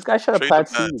about? This guy should have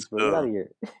planted seeds, bro. Get out of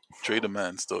here. Trade the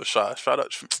man still. Shout out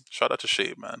to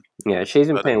Shea, man. Yeah, Shea's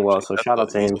been playing well, so shout out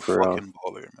to him for real. He's a fucking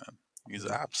baller, man. He's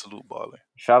an absolute baller.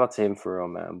 Shout out to him for real,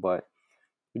 man. But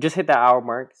we just hit that hour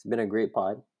mark. It's been a great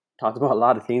pod. Talked about a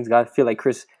lot of things. I feel like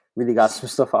Chris really got some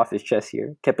stuff off his chest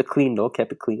here. Kept it clean, though.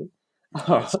 Kept it clean.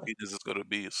 As sweet as it's gonna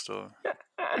be, so.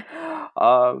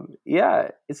 Yeah,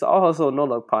 it's all Hustle No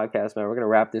Luck podcast, man. We're gonna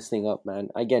wrap this thing up, man.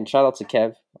 Again, shout out to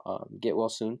Kev. Get well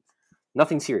soon.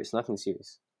 Nothing serious.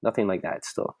 Nothing like that.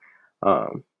 Still,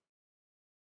 I'm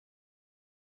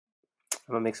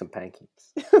gonna make some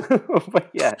pancakes. But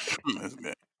yeah.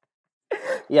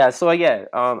 Yeah, so again,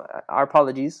 our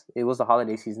apologies. It was the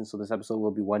holiday season, so this episode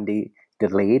will be one day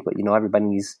delayed. But everybody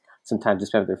needs some time to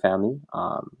spend with their family.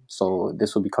 So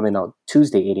this will be coming out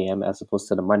Tuesday 8 a.m. as opposed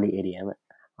to the Monday 8 a.m.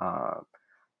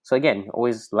 So again,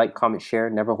 always like, comment, share.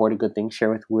 Never hoard a good thing.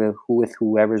 Share with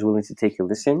whoever is willing to take a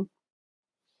listen.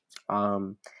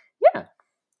 Yeah.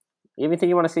 Anything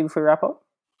you want to say before we wrap up?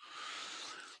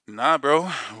 Nah, bro.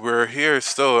 We're here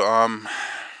still.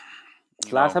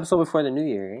 Last episode before the new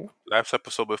year, eh? Last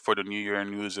episode before the new year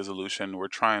and New Year's resolution. We're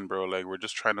trying, bro. Like, we're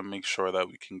just trying to make sure that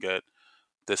we can get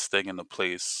this thing in a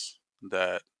place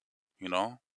that,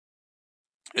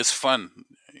 it's fun.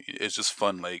 It's just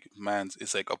fun. Like, man,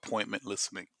 it's like appointment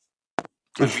listening.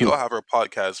 Like, we all have our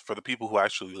podcast. For the people who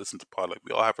actually listen to pod, like,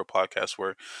 we all have our podcast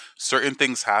where certain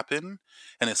things happen,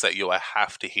 and it's like, yo, I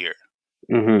have to hear.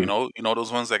 Mm-hmm. You know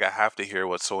those ones, like, I have to hear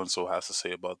what so and so has to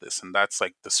say about this, and that's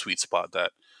like the sweet spot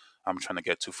that I'm trying to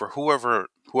get to for whoever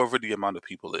the amount of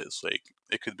people is. Like,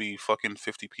 it could be fucking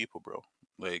 50 people, bro.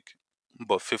 Like,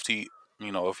 but 50,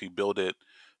 if you build it,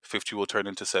 50 will turn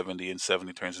into 70, and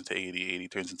 70 turns into 80, 80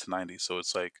 turns into 90. So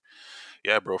it's like,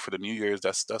 yeah, bro, for the New Year's,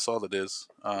 that's all it is.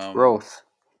 Growth.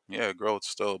 Yeah, growth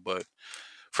still. But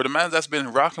for the man that's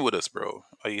been rocking with us, bro,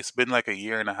 like, it's been like a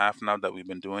year and a half now that we've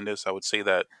been doing this. I would say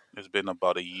that it's been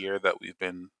about a year that we've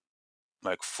been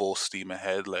like full steam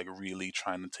ahead, like really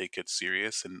trying to take it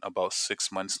serious, and about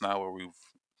 6 months now where we've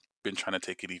been trying to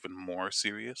take it even more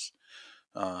serious.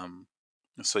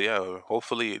 So yeah,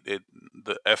 hopefully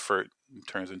the effort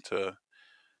turns into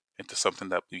something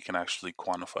that we can actually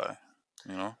quantify,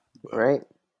 But, right?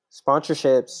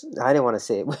 Sponsorships. I didn't want to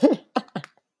say it,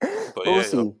 but we'll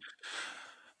see.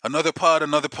 Another pod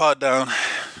down.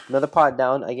 Another pod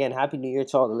down. Again, Happy New Year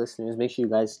to all the listeners. Make sure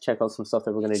you guys check out some stuff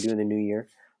that we're going to do in the new year.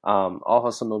 All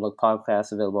Hustle No Luck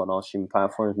podcast available on all streaming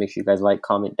platforms. Make sure you guys like,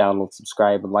 comment, download,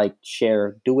 subscribe, like,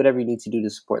 share. Do whatever you need to do to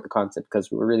support the content,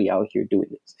 because we're really out here doing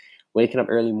this. Waking up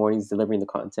early mornings, delivering the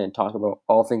content, talking about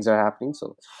all things that are happening.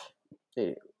 So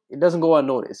it doesn't go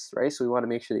unnoticed, right? So we want to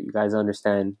make sure that you guys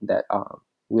understand that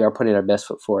we are putting our best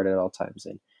foot forward at all times.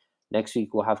 And next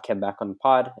week we'll have Ken back on the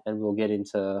pod, and we'll get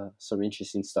into some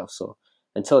interesting stuff. So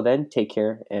until then, take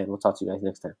care, and we'll talk to you guys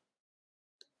next time.